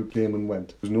everybody who came and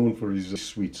went. He was known for his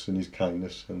sweets and his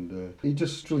kindness, and he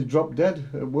just really dropped dead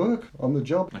at work on the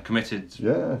job. A committed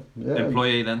yeah.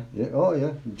 employee then? Yeah, oh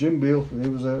yeah. Jim Beale, he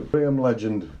was a Graham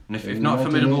legend. And if not a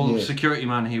formidable security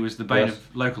man, he was the bane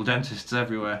of local dentists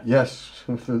everywhere. Yes,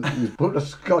 with his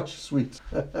butterscotch sweets.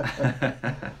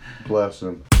 Bless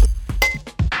him.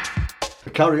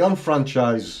 The Carry On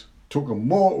franchise took a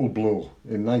mortal blow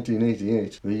in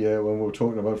 1988. When we were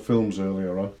talking about films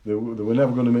earlier on, they were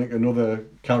never going to make another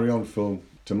Carry On film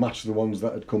to match the ones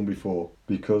that had come before,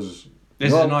 because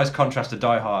this is a nice contrast to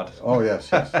Die Hard. Oh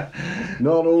yes.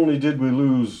 Not only did we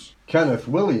lose Kenneth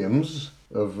Williams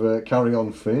of Carry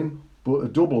On fame, but a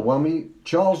double whammy,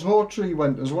 Charles Hawtrey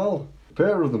went as well. A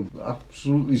pair of them,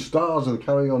 absolutely stars of the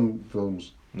Carry On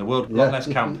films. In the world, a lot less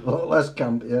camp. A lot less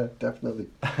camp, yeah, definitely.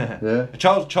 Yeah.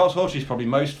 Charles Hawtrey's probably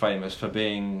most famous for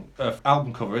being an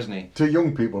album cover, isn't he? To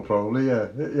young people, probably, yeah.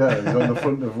 Yeah, he's on the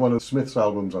front of one of Smith's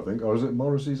albums, I think, or is it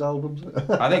Morrissey's albums?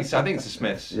 I think it's the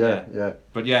Smiths. Yeah.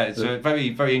 But yeah, it's a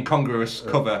very, very incongruous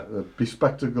cover. A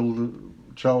bespectacled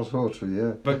Charles Hawtrey,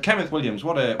 yeah. But Kenneth Williams,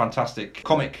 what a fantastic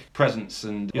comic presence,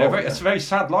 and it's a very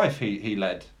sad life he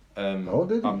led. Did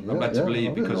he? I'm led to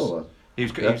believe, because he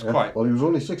was quite. Well, he was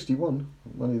only 61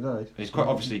 when he died. He's quite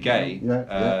obviously gay. But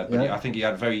I think he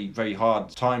had a very, very hard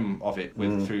time of it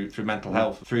through mental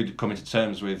health, through coming to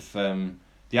terms with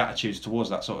the attitudes towards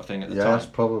that sort of thing at the time. Yes,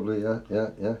 probably. Yeah.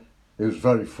 It was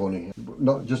very funny.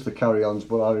 Not just the Carry-Ons,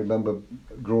 but I remember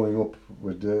growing up,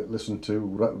 we'd listen to,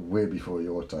 way before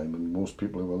your time, and most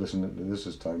people who were listening to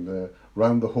this time,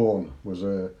 Round the Horn was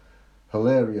a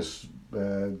hilarious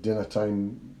dinner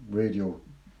time radio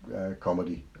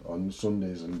comedy on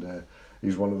Sundays, and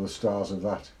he's one of the stars of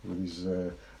that, with his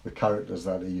the characters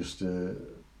that he used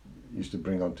to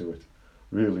bring onto it.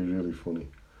 Really, really funny.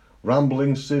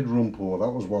 Rambling Sid Rumpole,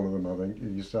 that was one of them, I think.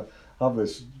 He used to have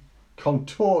this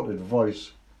contorted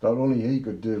voice that only he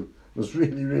could do. It was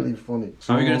really, really funny.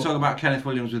 So are we going to talk about Kenneth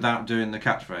Williams without doing the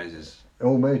catchphrases?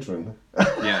 old matron.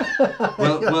 Yeah.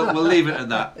 We'll leave it at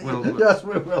that. Yes,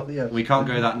 we will. Yeah. We can't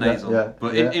go that nasal.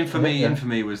 But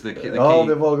infamy was the key. Oh,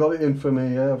 they've all got it.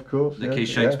 Infamy, yeah, of course. The key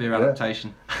Shakespeare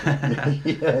adaptation.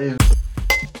 Yeah.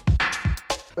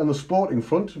 On the sporting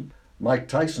front, Mike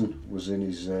Tyson was in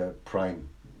his prime.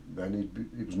 Then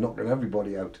he was knocking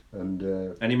everybody out, and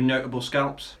any notable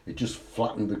scalps? He just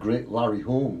flattened the great Larry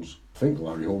Holmes. I think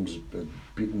Larry Holmes had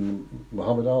beaten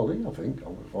Muhammad Ali. I think,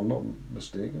 if I'm not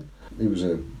mistaken. He was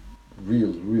a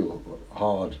real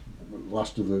hard,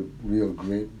 last of the real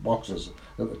great boxers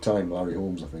at the time. Larry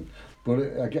Holmes, I think. But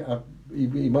he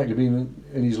might have been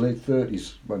in his late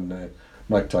 30s when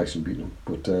Mike Tyson beat him.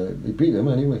 But he beat him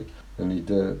anyway, and he'd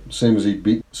same as he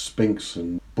beat Spinks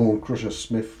and Bone Crusher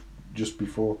Smith just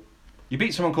before. You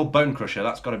beat someone called Bone Crusher.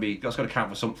 That's got to count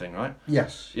for something, right?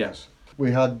 Yes.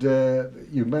 We had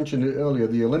you mentioned it earlier,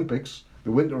 the Olympics,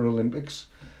 the Winter Olympics,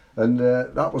 and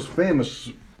that was famous.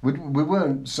 We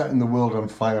weren't setting the world on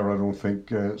fire, I don't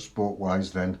think,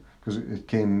 sport-wise then, because it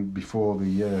came before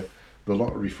the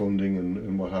lottery funding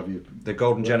and what have you. The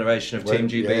golden generation of Team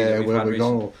GB yeah, that we've had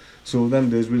recently. So them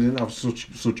days we didn't have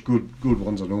such good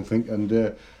ones, I don't think, and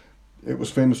it was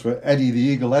famous for Eddie the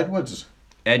Eagle Edwards.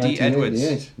 Eddie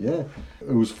Edwards. Yeah,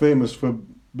 who was famous for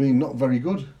being not very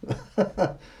good.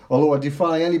 Although I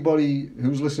defy anybody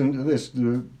who's listening to this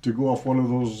to go off one of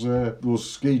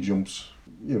those ski jumps.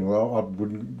 You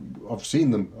know, I've seen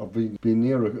them. I've been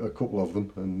near a couple of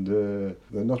them, and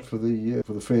they're not for the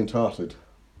faint-hearted.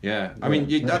 Yeah, I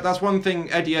mean that's one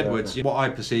thing. Eddie Edwards, what I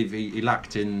perceive he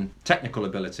lacked in technical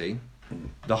ability.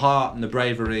 The heart and the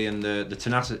bravery and the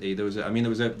tenacity. He was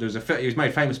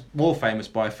made more famous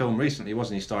by a film recently,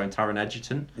 wasn't he? Starring Taron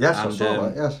Egerton. Yes, and, I saw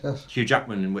that. Yes. Hugh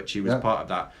Jackman, in which he was part of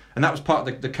that, and that was part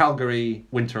of the Calgary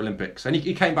Winter Olympics, and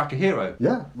he came back a hero.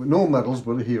 Yeah, with no medals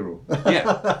but a hero.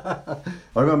 Yeah,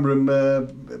 I remember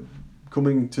him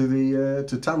coming to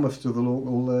Tamworth to the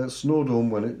local Snowdome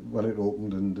when it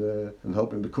opened and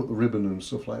helping to cut the ribbon and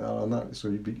stuff like that on that. So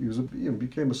he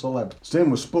became a celeb. Staying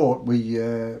with sport,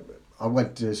 I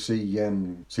went to see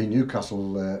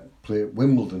Newcastle play at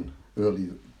Wimbledon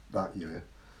early that year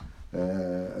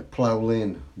at Plough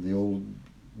Lane, the old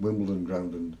Wimbledon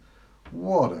ground, and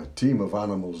what a team of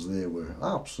animals they were.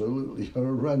 Absolutely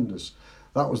horrendous.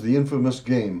 That was the infamous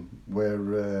game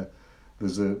where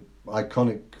there's an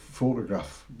iconic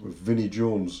photograph of Vinnie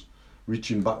Jones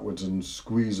reaching backwards and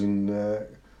squeezing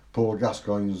Paul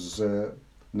Gascoigne's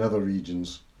nether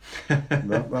regions.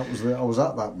 that was I was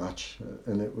at that match,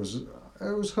 and it was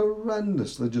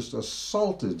horrendous. They just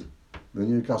assaulted the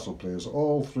Newcastle players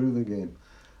all through the game.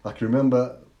 I can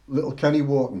remember little Kenny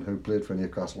Wharton, who played for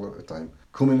Newcastle at the time,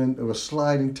 coming into a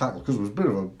sliding tackle, because it was a bit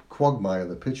of a quagmire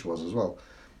the pitch was as well.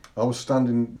 I was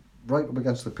standing right up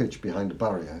against the pitch behind a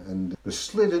barrier, and they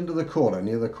slid into the corner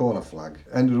near the corner flag,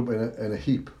 ended up in a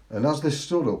heap, and as they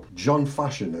stood up, John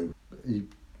Fashion, he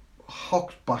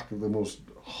hocked back the most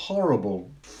horrible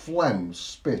phlegm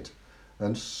spit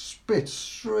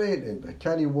straight into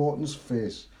Kenny Wharton's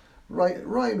face, right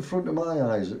in front of my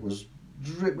eyes. It was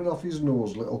dripping off his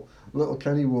nose, little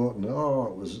Kenny Wharton. Oh,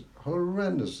 it was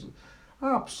horrendous.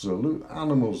 Absolute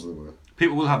animals they were.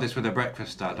 People will have this with their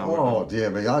breakfast, Dad. Oh dear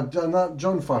me! And that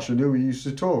John Fashion, who he used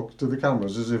to talk to the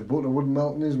cameras as if butter wouldn't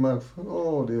melt in his mouth.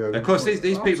 Oh dear! Of course, these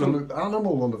people, absolute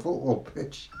animal on the football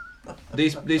pitch.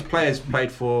 These players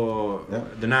played for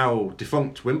the now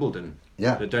defunct Wimbledon.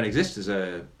 Yeah. That don't exist as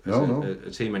a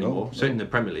team anymore. Certainly in the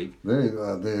Premier League.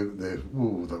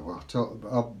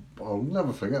 I'll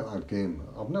never forget that game.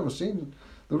 I've never seen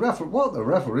what the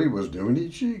referee was doing.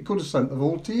 He could have sent the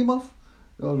whole team off.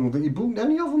 I don't think he booked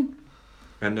any of them.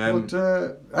 And but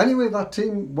anyway, that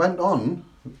team went on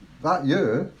that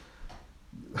year.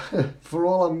 For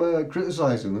all I'm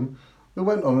criticising them, they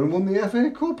went on and won the FA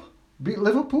Cup. Beat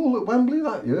Liverpool at Wembley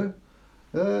that year,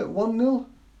 1-0.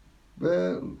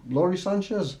 Laurie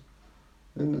Sanchez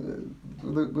with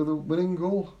a winning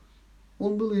goal.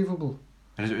 Unbelievable.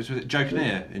 And was it Joe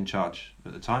Kinnear in charge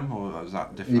at the time, or was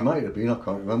that different? He might have been. I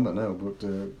can't remember now, but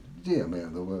dear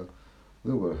man,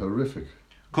 they were horrific.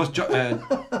 Of course, John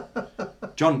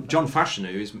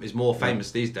Fashanu is more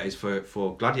famous these days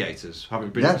for Gladiators,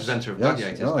 having been the presenter of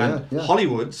Gladiators,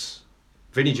 Hollywood's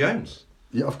Vinnie Jones.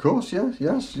 Yeah, of course, yes.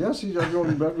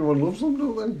 Everyone loves them,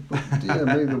 don't they? But dear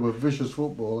me, they were vicious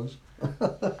footballers.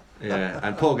 Yeah,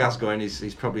 and Paul Gascoigne,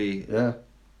 he's probably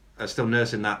still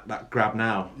nursing that grab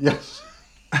now. Yes.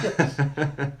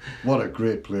 What a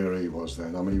great player he was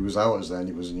then. I mean, he was ours then.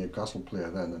 He was a Newcastle player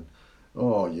then, and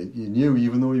you knew,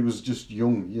 even though he was just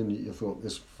young, you thought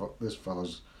this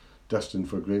fella's destined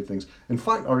for great things. In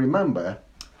fact, I remember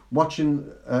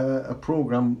watching a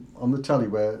programme on the telly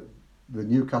where the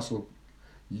Newcastle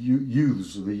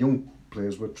youths, the young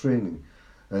players, were training.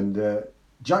 And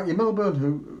Jackie Milburn,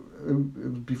 who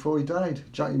before he died,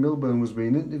 Jackie Milburn was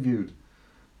being interviewed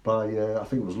by I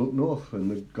think it was Look North,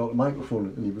 and they got a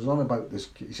microphone, and he was on about this.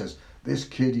 He says, "This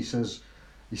kid," he says,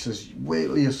 "wait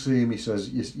till you see him." He says,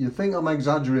 "You think I'm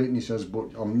exaggerating?" He says, "But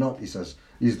I'm not." He says,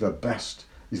 "He's the best.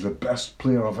 He's the best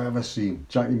player I've ever seen."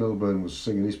 Jackie Milburn was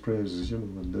singing his praises,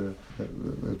 and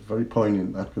very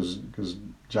poignant that, because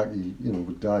Jackie,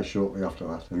 would die shortly after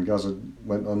that, and Gazza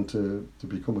went on to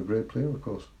become a great player, of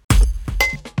course.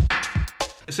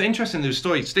 It's interesting, the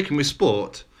story, sticking with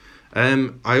sport.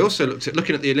 I also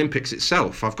looking at the Olympics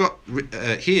itself. I've got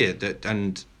here that,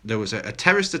 and there was a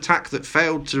terrorist attack that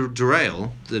failed to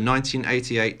derail the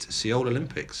 1988 Seoul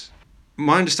Olympics.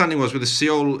 My understanding was with the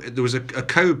Seoul, there was a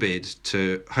co-bid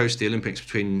to host the Olympics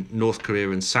between North Korea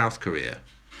and South Korea,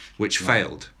 which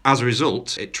failed. As a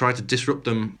result, it tried to disrupt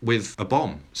them with a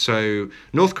bomb. So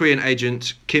North Korean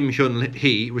agent Kim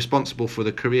Hyun-hee, responsible for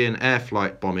the Korean air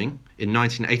flight bombing in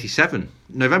 1987.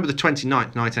 November the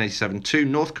 29th, 1987, 2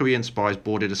 North Korean spies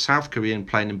boarded a South Korean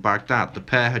plane in Baghdad. The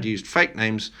pair had used fake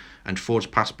names and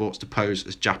forged passports to pose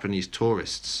as Japanese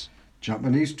tourists.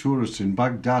 Japanese tourists in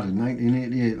Baghdad in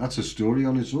 1988, that's a story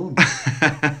on its own.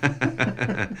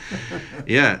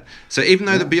 Yeah. So even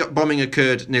though the bombing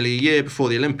occurred nearly a year before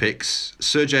the Olympics,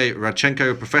 Sergei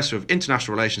Radchenko, a professor of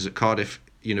international relations at Cardiff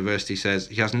University, says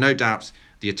he has no doubt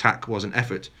the attack was an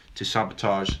effort to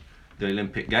sabotage the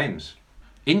Olympic Games.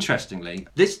 Interestingly,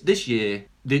 this year,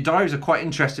 the diaries are quite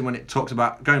interesting when it talks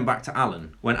about going back to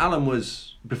Alan. When Alan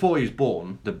was, before he was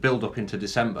born, the build-up into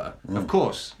December, of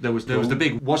course, there was the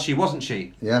big was she, wasn't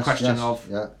she question of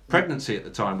pregnancy at the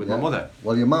time with my mother.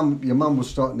 Well, your mum was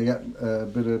starting to get a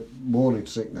bit of morning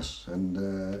sickness, and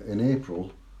in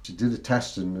April, she did a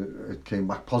test and it came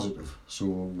back positive. So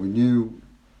we knew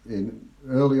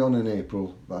early on in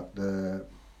April that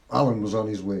Alan was on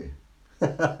his way.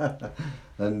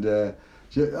 And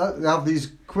they have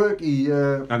these quirky...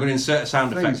 I'm going to insert a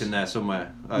sound effect in there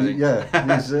somewhere, I think. Yeah,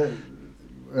 these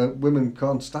women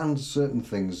can't stand certain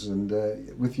things, and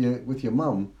with your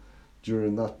mum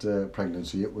during that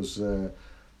pregnancy, it was the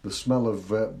smell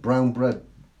of brown bread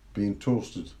being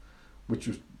toasted, which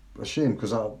was a shame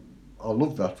because I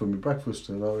loved that for my breakfast.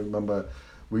 And I remember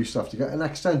we used to have to get an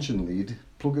extension lead,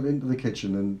 plug it into the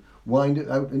kitchen, and wind it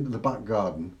out into the back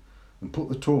garden, and put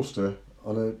the toaster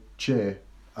on a chair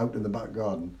out in the back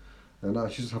garden, and I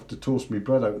just have to toast my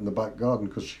bread out in the back garden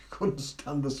because she couldn't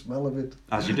stand the smell of it.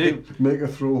 As you do. Make her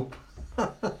throw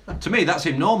up. To me, that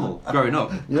seemed normal growing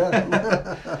up.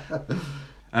 Yeah.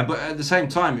 But at the same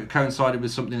time, it coincided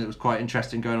with something that was quite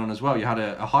interesting going on as well. You had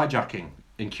a hijacking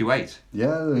in Kuwait.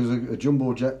 Yeah, there was a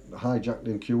jumbo jet hijacked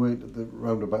in Kuwait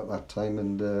around about that time,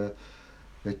 and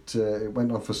it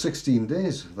went on for 16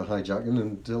 days, the hijacking,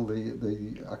 until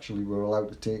they actually were allowed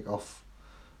to take off.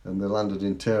 And they landed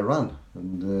in Tehran,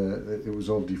 and it was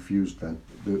all defused then.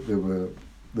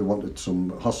 They wanted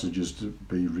some hostages to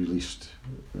be released.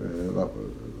 That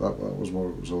was what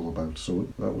it was all about. So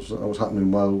that was happening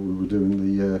while we were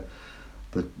doing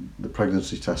the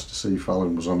pregnancy test to see if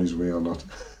Alan was on his way or not.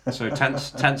 So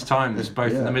tense times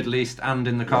both in the Middle East and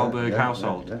in the Karlberg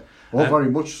household. Yeah. Well, very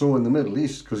much so in the Middle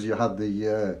East, because you had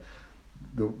the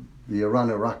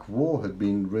Iran-Iraq war had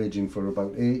been raging for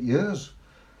about 8 years,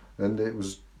 and it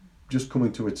was just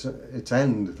coming to its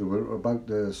end. They were about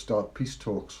to start peace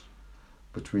talks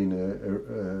between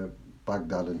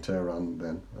Baghdad and Tehran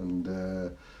then, and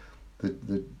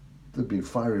they'd been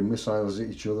firing missiles at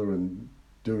each other and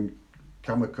doing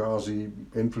kamikaze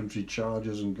infantry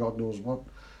charges and God knows what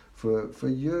for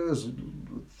years.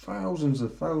 Thousands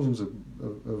of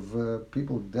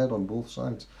people dead on both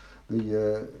sides.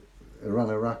 The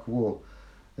Iran-Iraq war,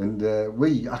 and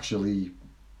we actually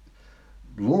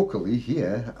locally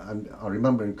here, and I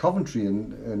remember in Coventry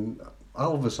and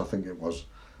Alvis, I think it was.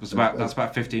 That's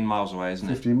about 15 miles away, isn't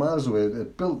it? 15 miles away.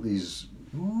 It built these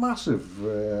massive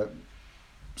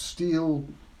steel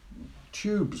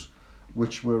tubes,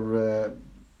 which were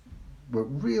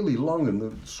really long and they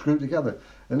screwed together.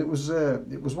 And it was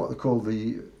what they called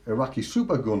the Iraqi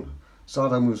super gun.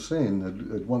 Saddam Hussein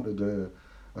had wanted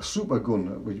a super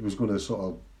gun which was going to sort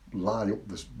of lie up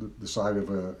the side of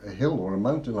a hill or a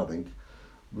mountain, I think,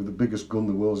 with the biggest gun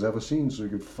the world's ever seen, so you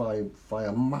could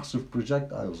fire massive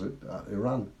projectiles at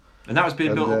Iran. And that was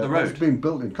being built up the road? It was being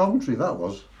built in Coventry, that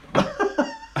was.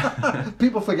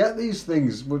 People forget these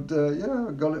things, but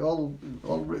I got it all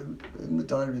written in the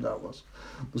diary, that was.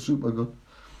 The super gun.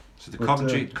 So the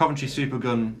Coventry super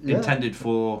gun intended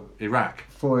for Iraq?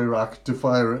 For Iraq, to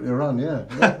fire at Iran, yeah.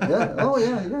 Oh,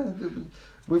 yeah.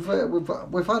 We've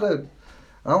had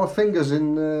our fingers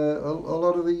in a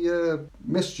lot of the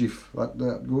mischief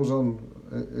that goes on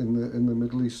in the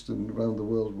Middle East and around the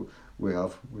world. We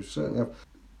certainly have.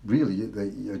 Really,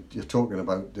 you're talking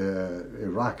about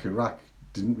Iraq. Iraq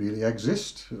didn't really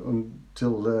exist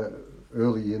until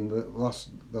early in the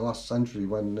last century,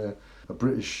 when a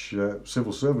British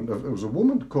civil servant, it was a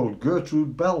woman called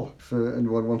Gertrude Bell, if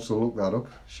anyone wants to look that up.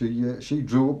 She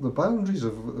drew up the boundaries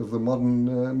of the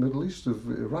modern Middle East, of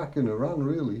Iraq and Iran,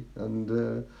 really,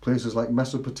 and places like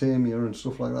Mesopotamia and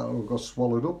stuff like that all got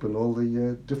swallowed up, and all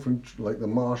the different, like the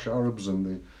Marsh Arabs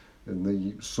and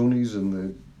the Sunnis and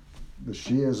the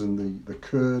Shias and the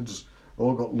Kurds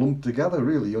all got lumped together,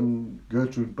 really, on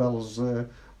Gertrude Bell's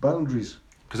boundaries.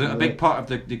 Because a big part of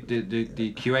the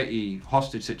Kuwaiti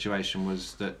hostage situation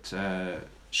was that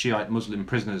Shiite Muslim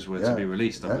prisoners were to be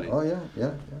released, I believe. Oh,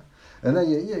 yeah. And then,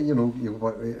 you've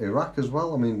got Iraq as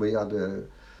well. I mean, we had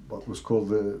what was called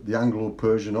the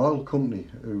Anglo-Persian Oil Company,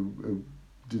 who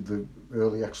did the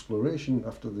early exploration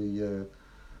after the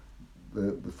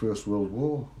First World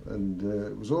War, and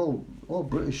it was all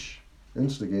British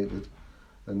instigated,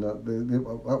 and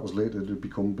that was later to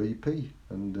become BP,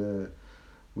 and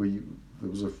there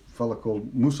was a fella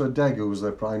called Mossadegh, who was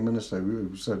their prime minister,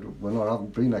 who said, "Well, I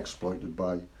haven't been exploited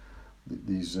by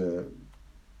these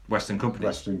Western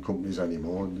companies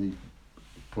anymore," and he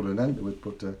put an end to it.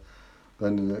 But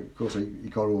then, of course, he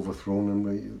got overthrown,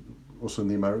 and us and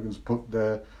the Americans put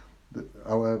the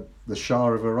Shah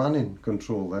of Iran in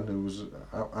control. Then it was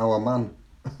our man,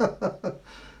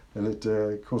 and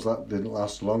of course, that didn't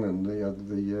last long, and they had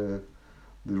the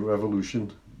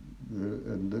revolution,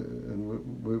 and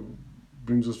we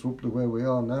brings us up to where we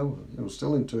are now.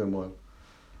 Still in turmoil.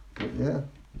 But we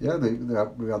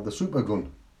had the super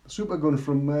gun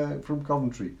from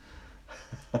Coventry.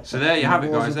 So there you have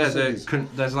it, guys.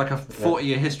 There's like a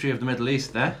 40-year history of the Middle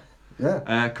East there.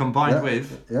 Yeah. Combined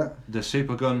with the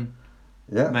super gun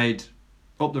made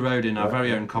up the road in our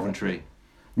very own Coventry. Yeah.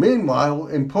 Meanwhile,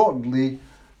 importantly,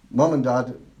 Mum and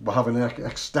Dad were having an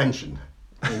extension.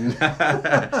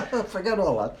 Forget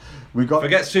all that.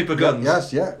 Forget super guns.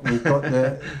 Yes, we got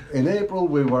in April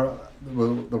they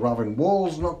were having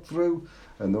walls knocked through,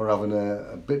 and they were having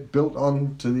a bit built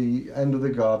on to the end of the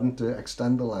garden to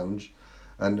extend the lounge,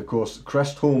 and of course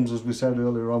Crest Homes, as we said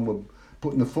earlier on, were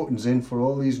putting the footings in for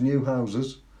all these new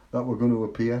houses that were going to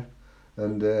appear,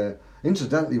 and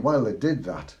incidentally, while they did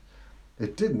that,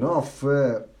 it didn't half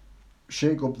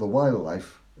shake up the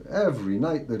wildlife. Every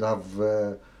night they'd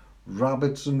have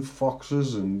rabbits and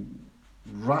foxes and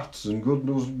rats and God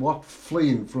knows what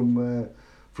fleeing from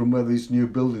where this new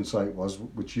building site was,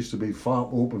 which used to be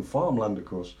open farmland, of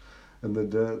course, and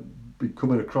they'd be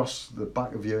coming across the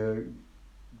back of your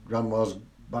grandma's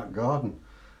back garden.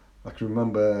 I can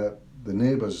remember the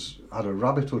neighbours had a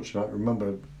rabbit hutch, and I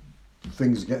remember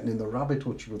things getting in the rabbit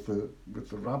hutch with the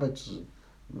rabbits, and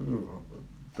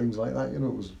things like that. It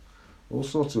was all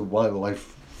sorts of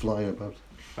wildlife flying about.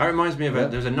 That reminds me of there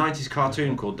was a 90s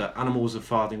cartoon called The Animals of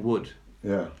Farthing Wood.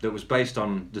 Yeah. That was based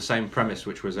on the same premise,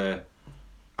 which was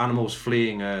animals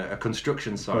fleeing a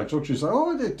construction site. Construction site.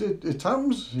 Oh, it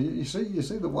happens. You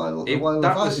see the wildlife.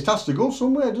 It has to go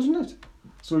somewhere, doesn't it?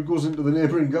 So it goes into the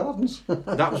neighbouring gardens.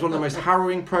 That was one of the most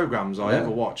harrowing programmes I ever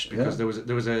watched, because there was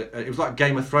it was like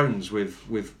Game of Thrones with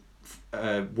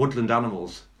woodland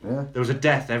animals. Yeah. There was a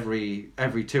death every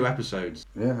 2 episodes.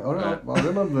 Yeah, all right. I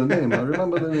remember the name.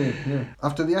 Yeah.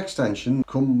 After the extension,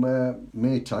 come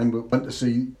May time, we went to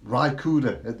see Ry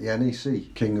Cooder at the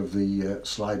NEC, king of the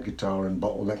slide guitar and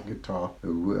bottleneck guitar,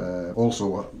 who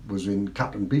also was in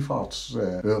Captain Beefheart's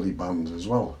early band as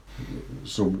well.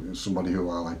 Somebody who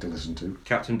I like to listen to.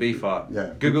 Captain Beefheart.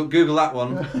 Yeah. Google that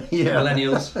one. Yeah.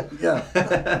 Millennials.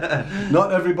 Yeah.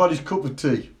 Not everybody's cup of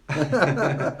tea.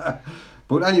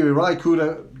 But anyway, Ry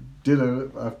Cooder did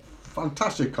a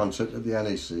fantastic concert at the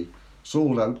NEC,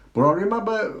 sold out. But I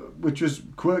remember, which was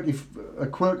a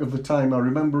quirk of the time, I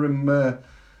remember him,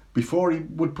 before he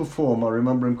would perform, I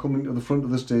remember him coming to the front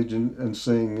of the stage and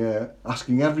saying,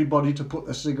 asking everybody to put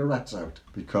their cigarettes out,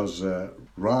 because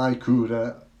Ry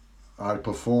Cooder, I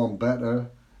perform better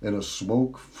in a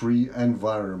smoke-free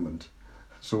environment.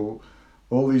 So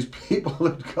all these people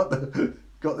had got the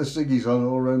ciggies on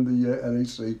all around the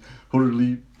NEC,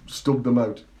 hurriedly stubbed them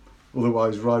out.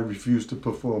 Otherwise, Ry refused to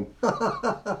perform.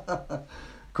 Of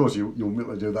course, you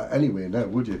wouldn't do that anyway now,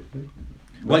 would you?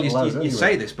 Well, you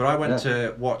say this, but I went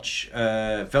to watch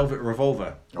Velvet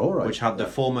Revolver, which had the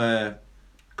former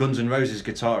Guns N' Roses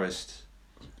guitarist,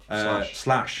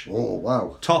 Slash. Oh,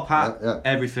 wow. Top hat,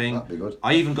 everything. That'd be good.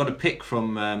 I even got a pic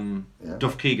from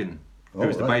Duff Keegan who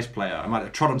was the bass player. I might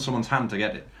have trod on someone's hand to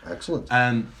get it. Excellent.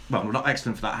 Well, not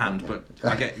excellent for that hand, but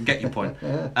I get your point.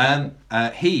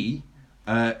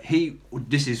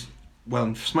 This is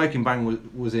when Smoking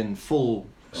Bang was in full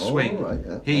swing. Right,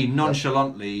 yeah. He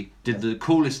nonchalantly did the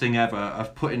coolest thing ever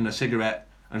of putting a cigarette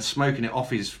and smoking it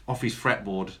off his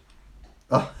fretboard.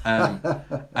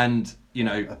 And you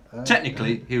know,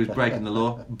 technically he was breaking the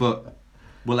law, but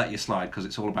we'll let you slide because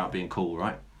it's all about being cool,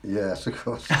 right? Yes, of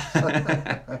course.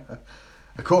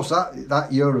 Of course, that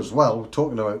year as well,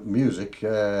 talking about music,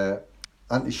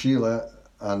 Auntie Sheila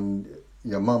and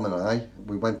your mum and I,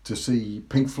 we went to see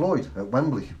Pink Floyd at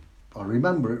Wembley. I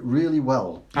remember it really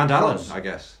well. And Alan, I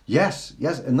guess. Yes,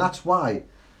 and that's why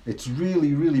it's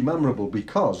really, really memorable,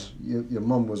 because your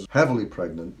mum was heavily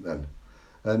pregnant then.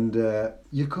 And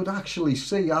you could actually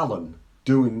see Alan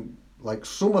doing like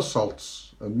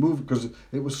somersaults and moving, because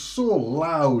it was so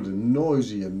loud and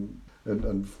noisy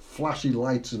and flashy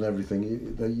lights and everything.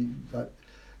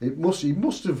 He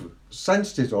must have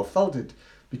sensed it or felt it,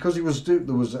 because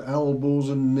there was elbows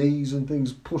and knees and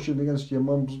things pushing against your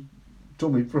mum's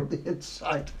tummy from the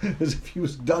inside, as if he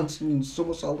was dancing and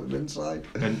somersaulting inside.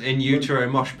 And in utero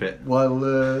mosh pit. While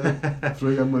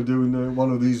 3M were doing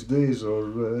One of These Days, or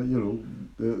the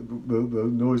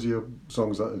noisier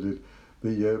songs that they did.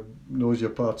 The noisier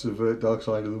parts of Dark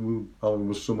Side of the Moon, Alan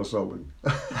was somersaulting.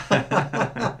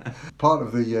 Part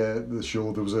of the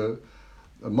show, there was a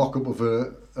mock-up of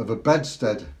a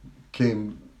bedstead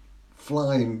came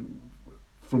flying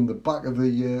from the back of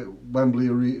the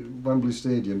Wembley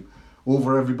Stadium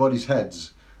over everybody's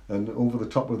heads and over the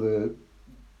top of the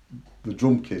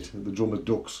drum kit, the drummer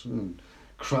ducks, and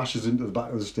crashes into the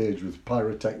back of the stage with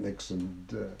pyrotechnics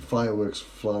and fireworks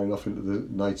flying off into the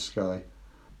night sky.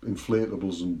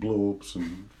 Inflatables and blow-ups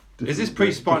and... Is this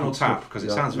pre-Spinal Tap? Because it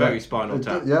sounds very Spinal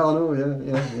Tap. Yeah, I know,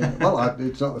 yeah. Well,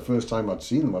 it's not the first time I'd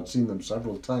seen them. I'd seen them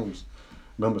several times. I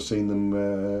remember seeing them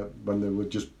when they were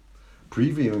just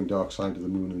previewing Dark Side of the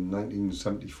Moon in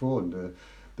 1974, and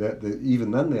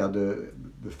even then they had the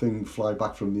thing fly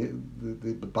back from the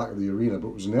back of the arena, but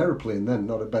it was an aeroplane then,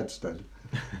 not a bedstead.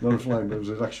 Not a flying, but it was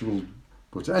an actual...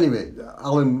 But anyway,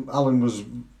 Alan was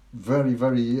very,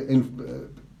 very...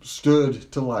 stirred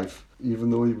to life, even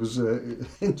though he was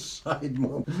inside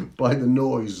Mum by the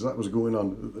noise that was going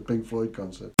on at the Pink Floyd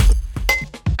concert.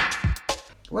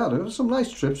 Well, there were some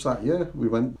nice trips that year. We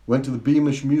went to the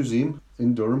Beamish Museum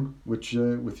in Durham, which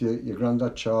with your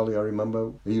granddad Charlie, I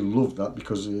remember he loved that,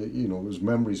 because it was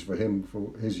memories for him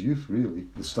for his youth, really.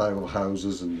 The style of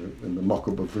houses and the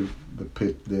mock-up of the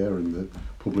pit there, and the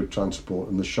public transport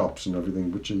and the shops and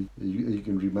everything, which he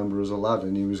can remember as a lad,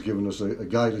 and he was giving us a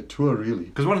guided tour, really.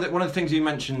 Because one of the things you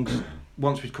mentioned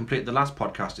once we'd completed the last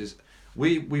podcast is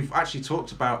we've actually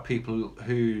talked about people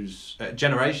whose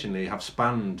generationally have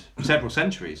spanned several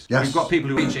centuries. Yes. We've got people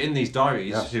who feature in these diaries,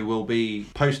 yes, who will be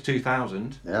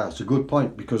post-2000. Yeah, it's a good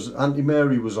point, because Auntie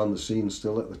Mary was on the scene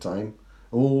still at the time.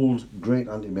 Old, great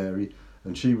Auntie Mary,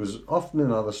 and she was often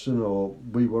in Atherstone, or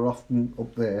we were often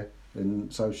up there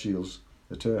in South Shields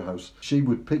at her house. She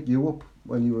would pick you up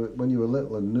when you were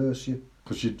little and nurse you,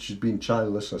 because she'd been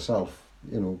childless herself,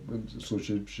 so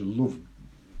she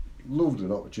loved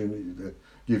an opportunity to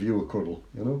give you a cuddle,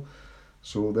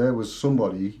 So there was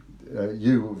somebody,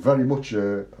 you very much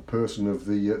a person of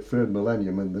the third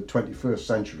millennium and the 21st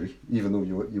century, even though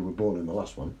you were born in the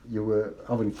last one. You were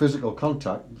having physical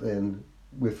contact then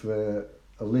with a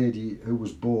lady who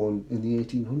was born in the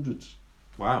 1800s.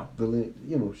 Wow. In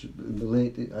the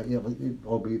late,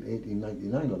 albeit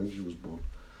 1899, I think she was born.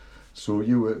 So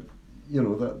you were,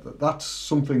 that's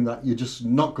something that you're just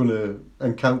not going to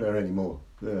encounter anymore.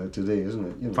 Today,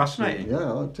 isn't it? Fascinating.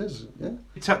 Yeah, it is. Yeah.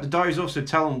 The diaries also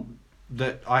tell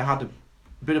that I had a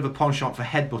bit of a penchant for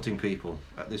headbutting people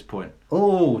at this point.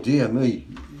 Oh dear me!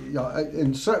 Yeah,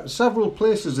 in several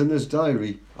places in this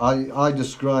diary, I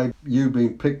describe you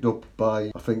being picked up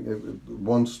by, I think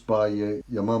once by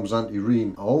your mum's Auntie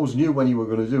Reen. I always knew when you were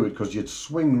going to do it, because you'd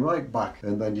swing right back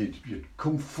and then you'd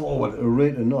come forward at a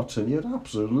rate of knots, and you'd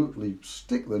absolutely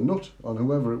stick the nut on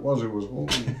whoever it was who was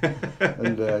holding you.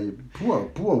 And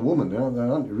poor woman,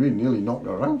 Auntie Reen nearly knocked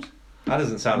her out. That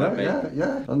doesn't sound like me.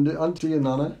 Yeah. And Auntie and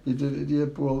Nana,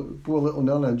 poor little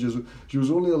Nana, and she was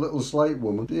only a little slight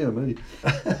woman. Dear me.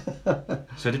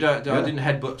 So I didn't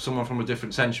headbutt someone from a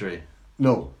different century?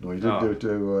 No, you didn't do it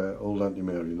to old Auntie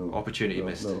Mary, no. Opportunity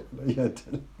missed. No. Yeah.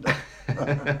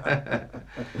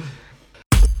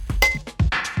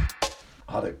 I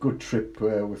had a good trip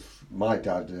with my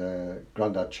dad,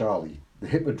 Grandad Charlie, the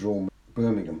Hippodrome,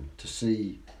 Birmingham, to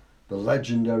see the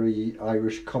legendary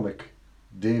Irish comic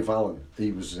Dave Allen.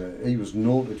 He was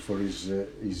noted for his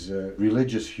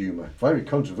religious humour. Very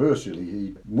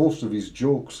controversially, most of his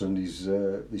jokes and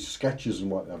his sketches and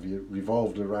what have you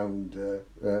revolved around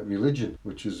religion,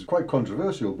 which is quite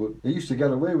controversial. But he used to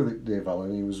get away with it, Dave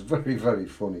Allen. He was very, very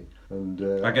funny.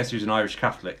 And I guess he was an Irish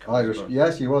Catholic.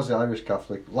 Yes, he was an Irish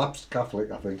Catholic, lapsed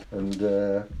Catholic, I think.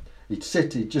 And he'd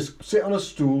just sit on a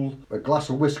stool, a glass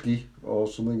of whiskey or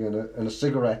something, and a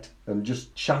cigarette, and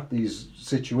just chat these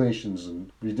situations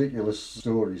and ridiculous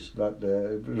stories. That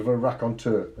bit of a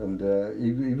raconteur, and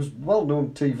he was a well-known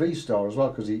TV star as well,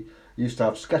 because he used to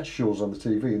have sketch shows on the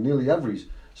TV, and nearly every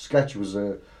sketch was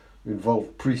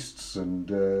involved priests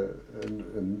and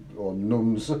or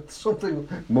nuns, something,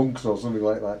 monks or something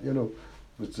like that, you know.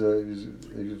 But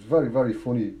he was very, very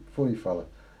funny fella.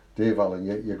 Dave Allen,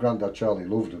 your granddad Charlie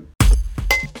loved him.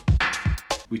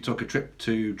 We took a trip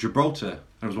to Gibraltar.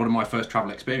 It was one of my first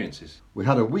travel experiences. We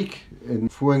had a week in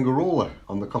Fuengirola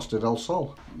on the Costa del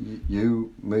Sol.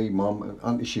 You, me, Mum and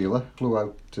Auntie Sheila flew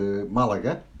out to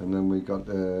Malaga, and then we got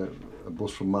a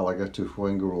bus from Malaga to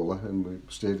Fuengirola, and we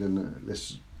stayed in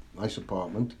this nice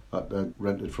apartment that I'd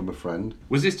rented from a friend.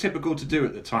 Was this typical to do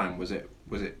at the time? Was it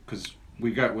because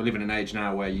we're living in an age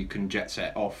now where you can jet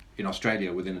set off in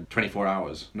Australia within 24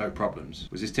 hours, no problems.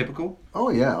 Was this typical? Oh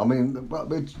yeah, I mean,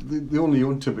 the only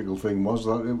untypical thing was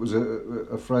that it was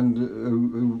a friend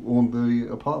who owned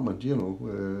the apartment, you know,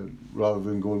 rather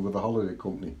than going with a holiday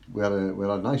company. We had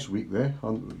a nice week there,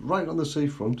 right on the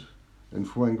seafront in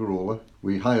Fuengirola.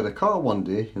 We hired a car one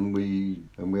day, and we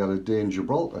had a day in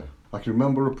Gibraltar. I can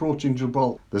remember approaching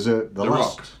Gibraltar. There's the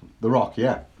Rock,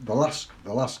 yeah. The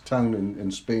last town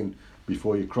in Spain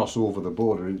before you cross over the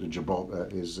border into Gibraltar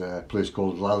is a place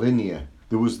called La Linea.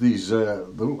 There was these they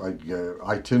looked like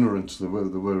itinerants. They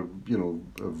were you know,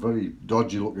 a very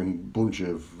dodgy looking bunch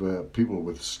of people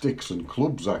with sticks and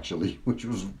clubs actually, which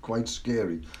was quite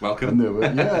scary. Welcome. And they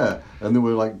were and they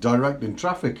were like directing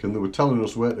traffic, and they were telling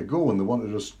us where to go, and they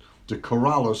wanted us to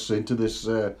corral us into this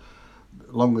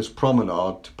along this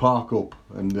promenade to park up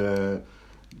and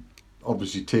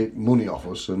obviously take money off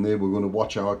us, and they were going to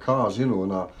watch our cars, you know.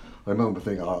 And I remember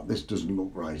thinking, this doesn't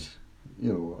look right.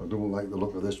 You know, I don't like the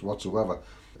look of this whatsoever.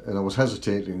 And I was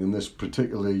hesitating, and this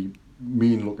particularly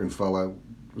mean-looking fella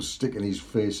was sticking his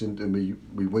face into me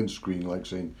windscreen, like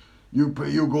saying, you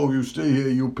go, you stay here,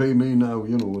 you pay me now,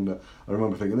 you know. And I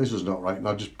remember thinking, this is not right. And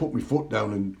I just put my foot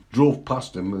down and drove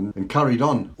past him and carried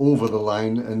on over the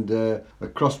line and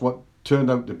across what turned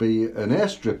out to be an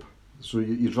airstrip. So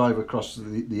you drive across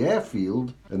the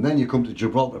airfield, and then you come to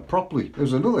Gibraltar properly. It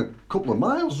was another couple of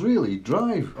miles, really,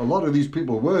 drive. A lot of these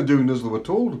people were doing as they were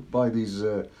told by these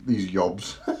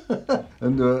yobs,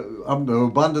 and having to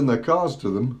abandon their cars to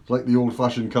them, like the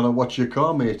old-fashioned kind of watch your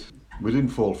car, mate. We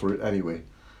didn't fall for it anyway,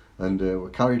 and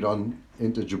we carried on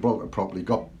into Gibraltar properly,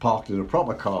 got parked in a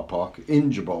proper car park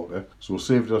in Gibraltar, so we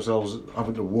saved ourselves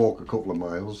having to walk a couple of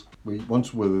miles.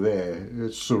 Once we were there,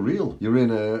 it's surreal. You're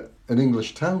in an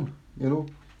English town. You know,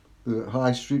 the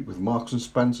high street with Marks and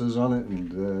Spencers on it,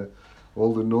 and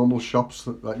all the normal shops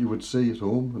that you would see at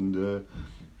home, and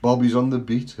Bobby's on the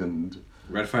beat, and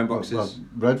red phone boxes.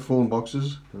 Red phone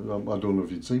boxes. I don't know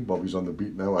if you'd see Bobby's on the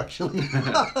beat now, actually,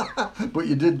 but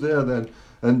you did there then.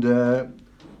 And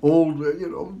old, you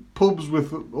know, pubs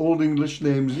with old English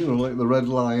names, you know, like the Red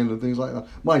Lion and things like that.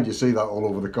 Mind you, see that all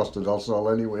over the Costa del Sol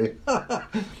anyway.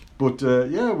 But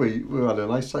yeah, we had a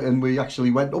nice time, and we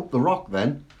actually went up the rock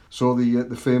then. Saw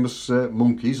the famous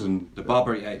monkeys and the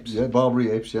Barbary apes. Yeah,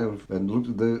 Barbary apes. Yeah, and looked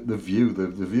at the view.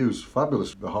 The view's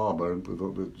fabulous. The harbour, and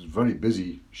there's very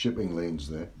busy shipping lanes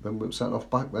there. Then we set off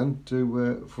back then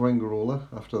to Fuengirola.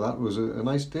 After that was a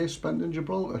nice day spent in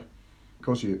Gibraltar. Of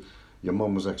course, your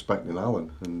mum was expecting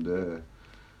Alan, and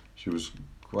she was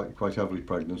quite heavily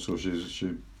pregnant. So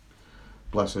she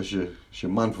bless her, she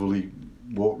manfully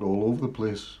walked all over the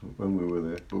place when we were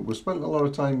there. But we spent a lot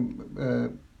of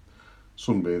time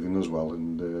sunbathing as well,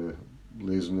 and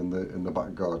lazing in the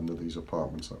back garden of these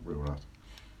apartments that we were at.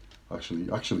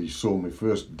 Actually saw my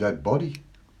first dead body.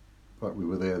 Like we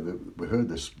were there, we heard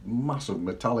this massive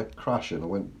metallic crash, and I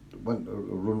went a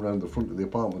run around the front of the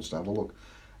apartments to have a look,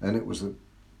 and it was the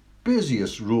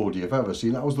busiest road you've ever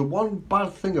seen. That was the one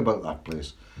bad thing about that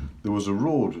place. There was a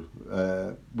road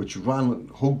which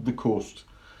hugged the coast,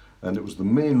 and it was the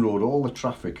main road. All the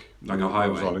traffic, like a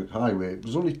highway. Was on a highway. It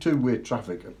was only two-way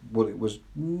traffic, but it was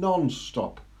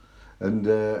non-stop. And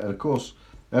of course,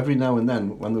 every now and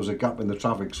then, when there was a gap in the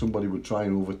traffic, somebody would try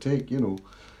and overtake, you know.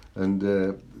 And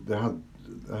they had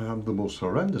the most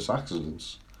horrendous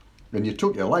accidents. And you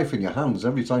took your life in your hands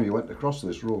every time you went across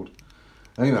this road.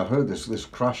 Anyway, I heard this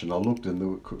crash, and I looked,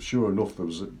 and sure enough,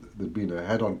 there'd been a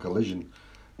head-on collision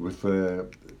with a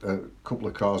couple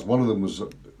of cars. One of them was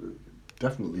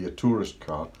definitely a tourist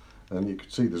car, and you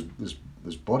could see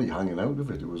this body hanging out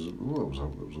of it. It was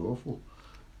awful.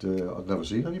 I'd never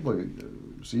seen anybody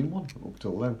seen one up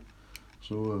till then.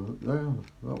 So yeah,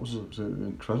 that was an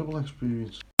incredible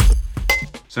experience.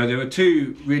 So there were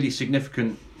two really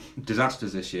significant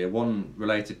disasters this year. One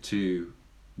related to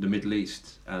the Middle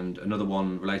East, and another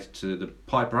one related to the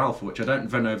Piper Alpha, which I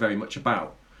don't know very much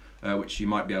about, which you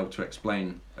might be able to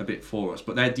explain a bit for us.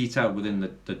 But they're detailed within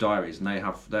the diaries, and they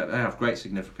have great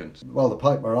significance. Well, the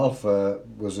Piper Alpha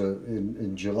was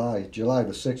in July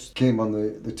the 6th. Came on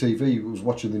the TV. Was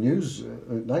watching the news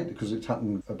at night because it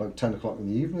happened about 10 o'clock in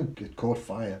the evening. It caught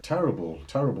fire. Terrible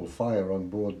fire on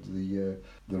board the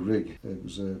rig. It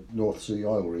was a North Sea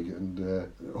oil rig, and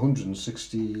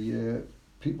 160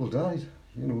 people died.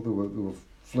 You know, they were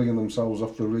flinging themselves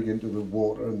off the rig into the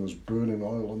water, and there was burning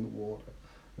oil in the water.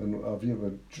 And have you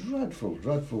a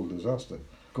dreadful disaster.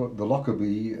 The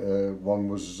Lockerbie one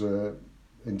was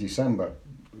in December,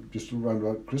 just around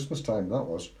about Christmas time. That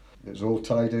was. It's all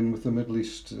tied in with the Middle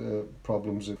East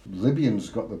problems. Libyans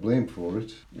got the blame for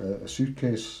it. A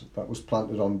suitcase that was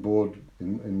planted on board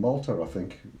in Malta, I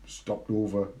think, stopped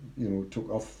over. You know, took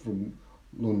off from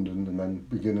London and then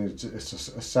beginning its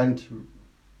ascent,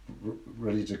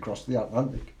 ready to cross the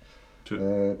Atlantic.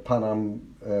 Pan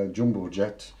Am jumbo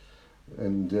jet.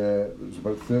 And it was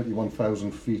about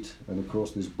 31,000 feet, and of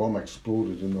course this bomb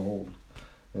exploded in the hold,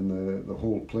 and the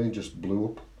whole plane just blew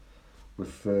up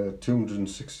with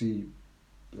 260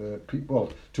 people.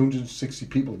 Well, 260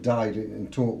 people died in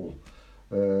total,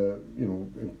 you know,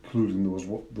 including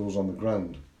those on the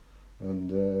ground.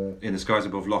 And in the skies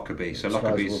above Lockerbie. So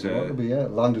Lockerbie's Lockerbie, yeah,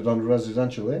 landed on a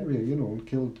residential area, you know, and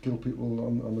killed people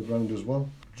on the ground as well.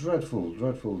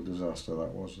 Dreadful disaster that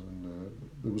was, and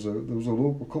there was a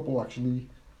local couple actually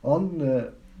on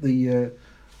the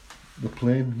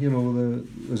plane. You know, there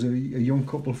was a young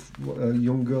couple, a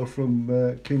young girl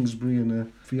from Kingsbury and a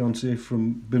fiance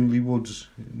from Binley Woods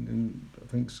in I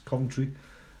think it's Coventry,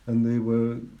 and they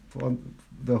were on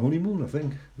their honeymoon. I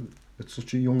think at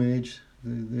such a young age,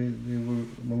 they were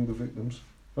among the victims.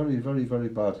 Very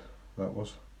bad that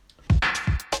was.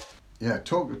 Yeah,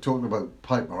 talking about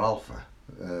Piper Alpha.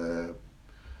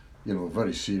 You know, a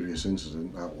very serious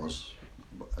incident that was,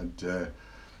 and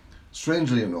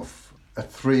strangely enough, at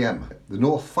 3M, the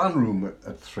North Fan Room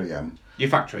at 3M. Your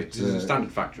factory, this is a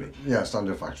standard factory. Yeah,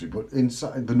 standard factory, but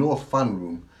inside the North Fan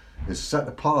Room is set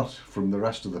apart from the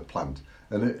rest of the plant,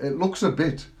 and it looks a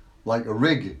bit like a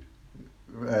rig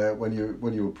when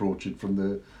you approach it from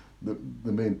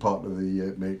the main part of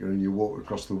the maker, and you walk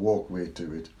across the walkway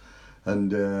to it,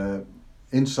 and.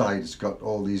 Inside it's got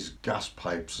all these gas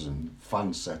pipes and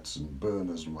fan sets and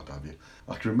burners and what have you.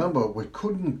 I can remember we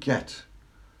couldn't get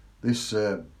this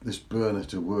burner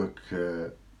to work,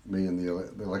 me and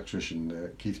the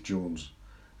electrician Keith Jones,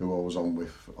 who I was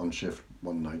on shift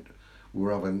one night. We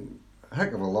were having a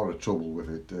heck of a lot of trouble with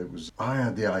it. I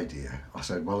had the idea. I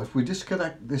said, well, if we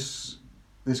disconnect this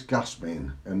gas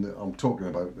main, and I'm talking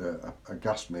about a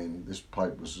gas main, this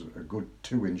pipe was a good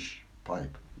 2-inch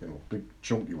pipe. You know, big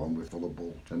chunky one with full of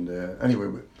bolts. And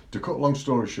anyway, to cut long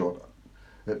story short,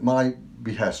 at my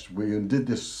behest, we undid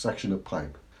this section of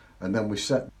pipe, and then we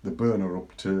set the burner up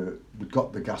we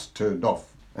got the gas turned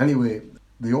off. Anyway,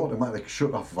 the automatic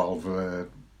shut-off valve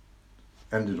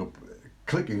ended up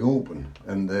clicking open,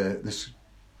 and this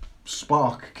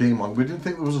spark came on. We didn't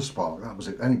think there was a spark, that was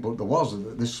it. But there was.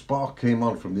 This spark came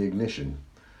on from the ignition,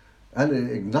 and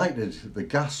it ignited the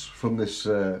gas from this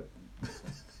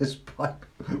this pipe,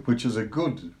 which is a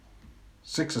good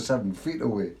 6 or 7 feet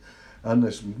away, and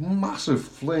this massive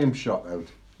flame shot out.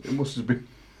 It must have been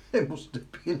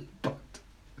about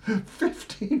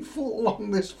 15 foot long,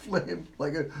 this flame,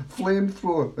 like a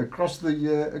flamethrower across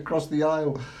the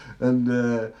aisle, and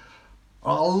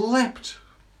I leapt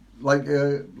like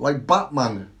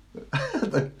Batman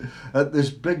at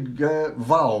this big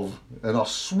valve, and I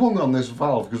swung on this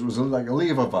valve because it was like a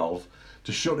lever valve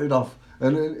to shut it off.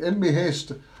 And in my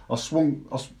haste, I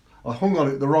hung on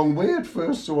it the wrong way at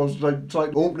first, so I was like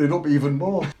trying to open it up even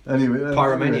more. Anyway,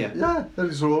 Pyromania. Yeah.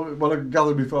 And so when I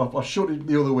gathered my thought, I shut it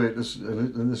the other way,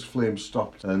 and this flame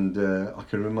stopped. And I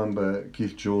can remember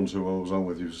Keith Jones, who I was on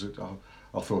with, he said,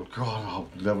 I thought, God,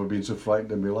 I've never been so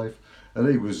frightened in my life. And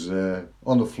he was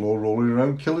on the floor rolling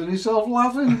around, killing himself,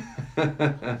 laughing.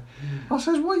 I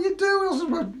says, what are you doing? I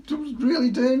said, well, it was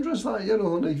really dangerous, that, you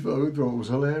know, and he thought it was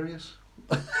hilarious.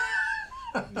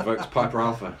 Evokes Piper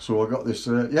Alpha. So I got this,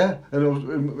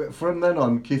 and from then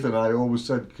on, Keith and I always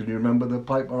said, can you remember the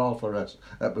Piper Alpha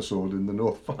episode in the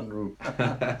North Fan Room?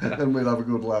 And we'd have a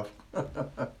good laugh.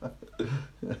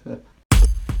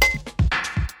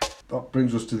 that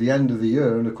brings us to the end of the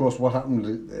year, and of course what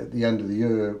happened at the end of the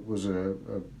year was a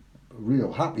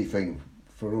real happy thing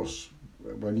for us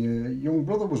when your young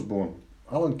brother was born.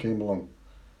 Alan came along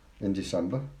in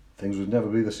December. Things would never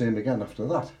be the same again after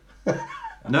that.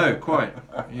 No, quite.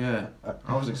 Yeah.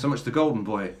 I wasn't so much the golden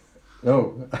boy.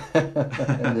 No.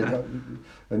 And you got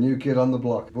a new kid on the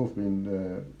block. Both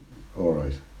been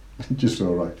alright. Just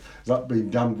alright. That being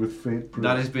damned with faint praise.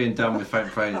 That is being done with faint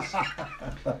praise.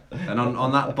 And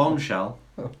on that bombshell,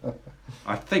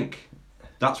 I think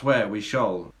that's where we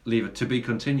shall leave it to be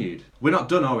continued. We're not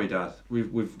done, are we, Dad?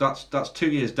 We've that's 2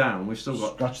 years down. We've still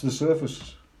got Scratch the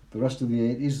surface. The rest of the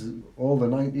 80s, all the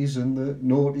 90s and the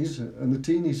noughties and the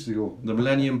teenies to go. the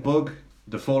Millennium Bug,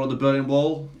 the fall of the Berlin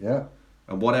Wall, Yeah.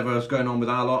 and whatever was going on with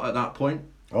our lot at that point.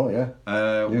 Oh yeah.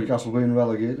 Newcastle being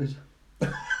relegated.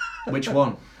 Which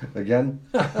one? Again.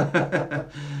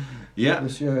 Yeah.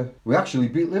 This year. We actually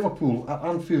beat Liverpool at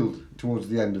Anfield towards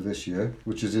the end of this year,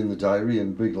 which is in the diary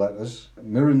in big letters.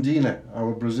 Mirandina,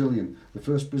 our Brazilian, the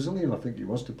first Brazilian I think he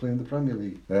was to play in the Premier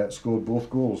League, scored both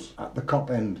goals at the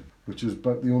Kop end, which is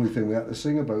about the only thing we had to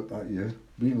sing about that year,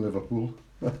 beating Liverpool.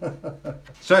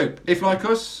 So, if like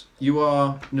us, you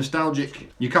are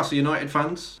nostalgic Newcastle United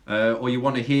fans, or you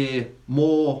want to hear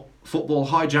more Football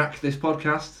Hijack this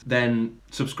podcast, then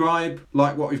subscribe,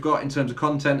 like what we've got in terms of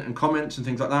content and comments and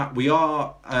things like that. We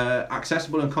are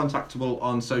accessible and contactable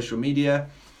on social media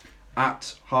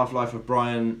at Half-Life of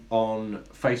Brian on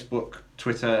Facebook,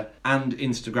 Twitter and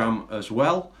Instagram as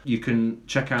well. You can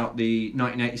check out the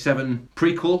 1987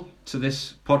 prequel to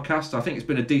this podcast. I think it's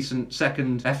been a decent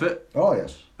second effort. Oh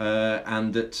yes.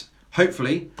 And that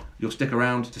hopefully you'll stick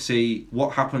around to see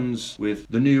what happens with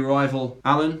the new rival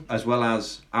Alan, as well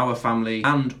as our family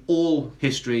and all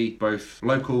history, both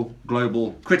local,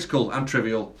 global, critical and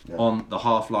trivial, on the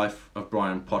Half-Life of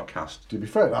Brian podcast. To be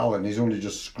fair to Alan, he's only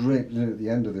just scraped in at the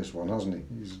end of this one, hasn't he?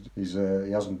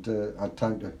 He hasn't had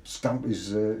time to stamp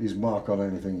his mark on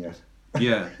anything yet.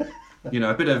 Yeah,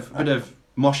 a bit of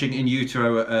moshing in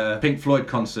utero at a Pink Floyd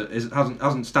concert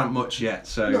hasn't stamped much yet,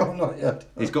 so no, not yet.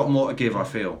 He's got more to give, I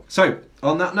feel. So,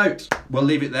 on that note, we'll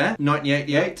leave it there.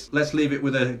 1988. Let's leave it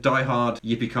with a die-hard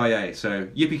yippee-ki-yay. So,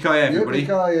 yippee-ki-yay, everybody.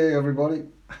 Yippee-ki-yay, everybody.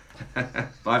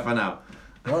 Bye for now.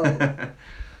 Bye.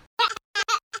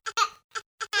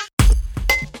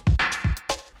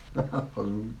 I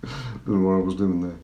don't know what I was doing there.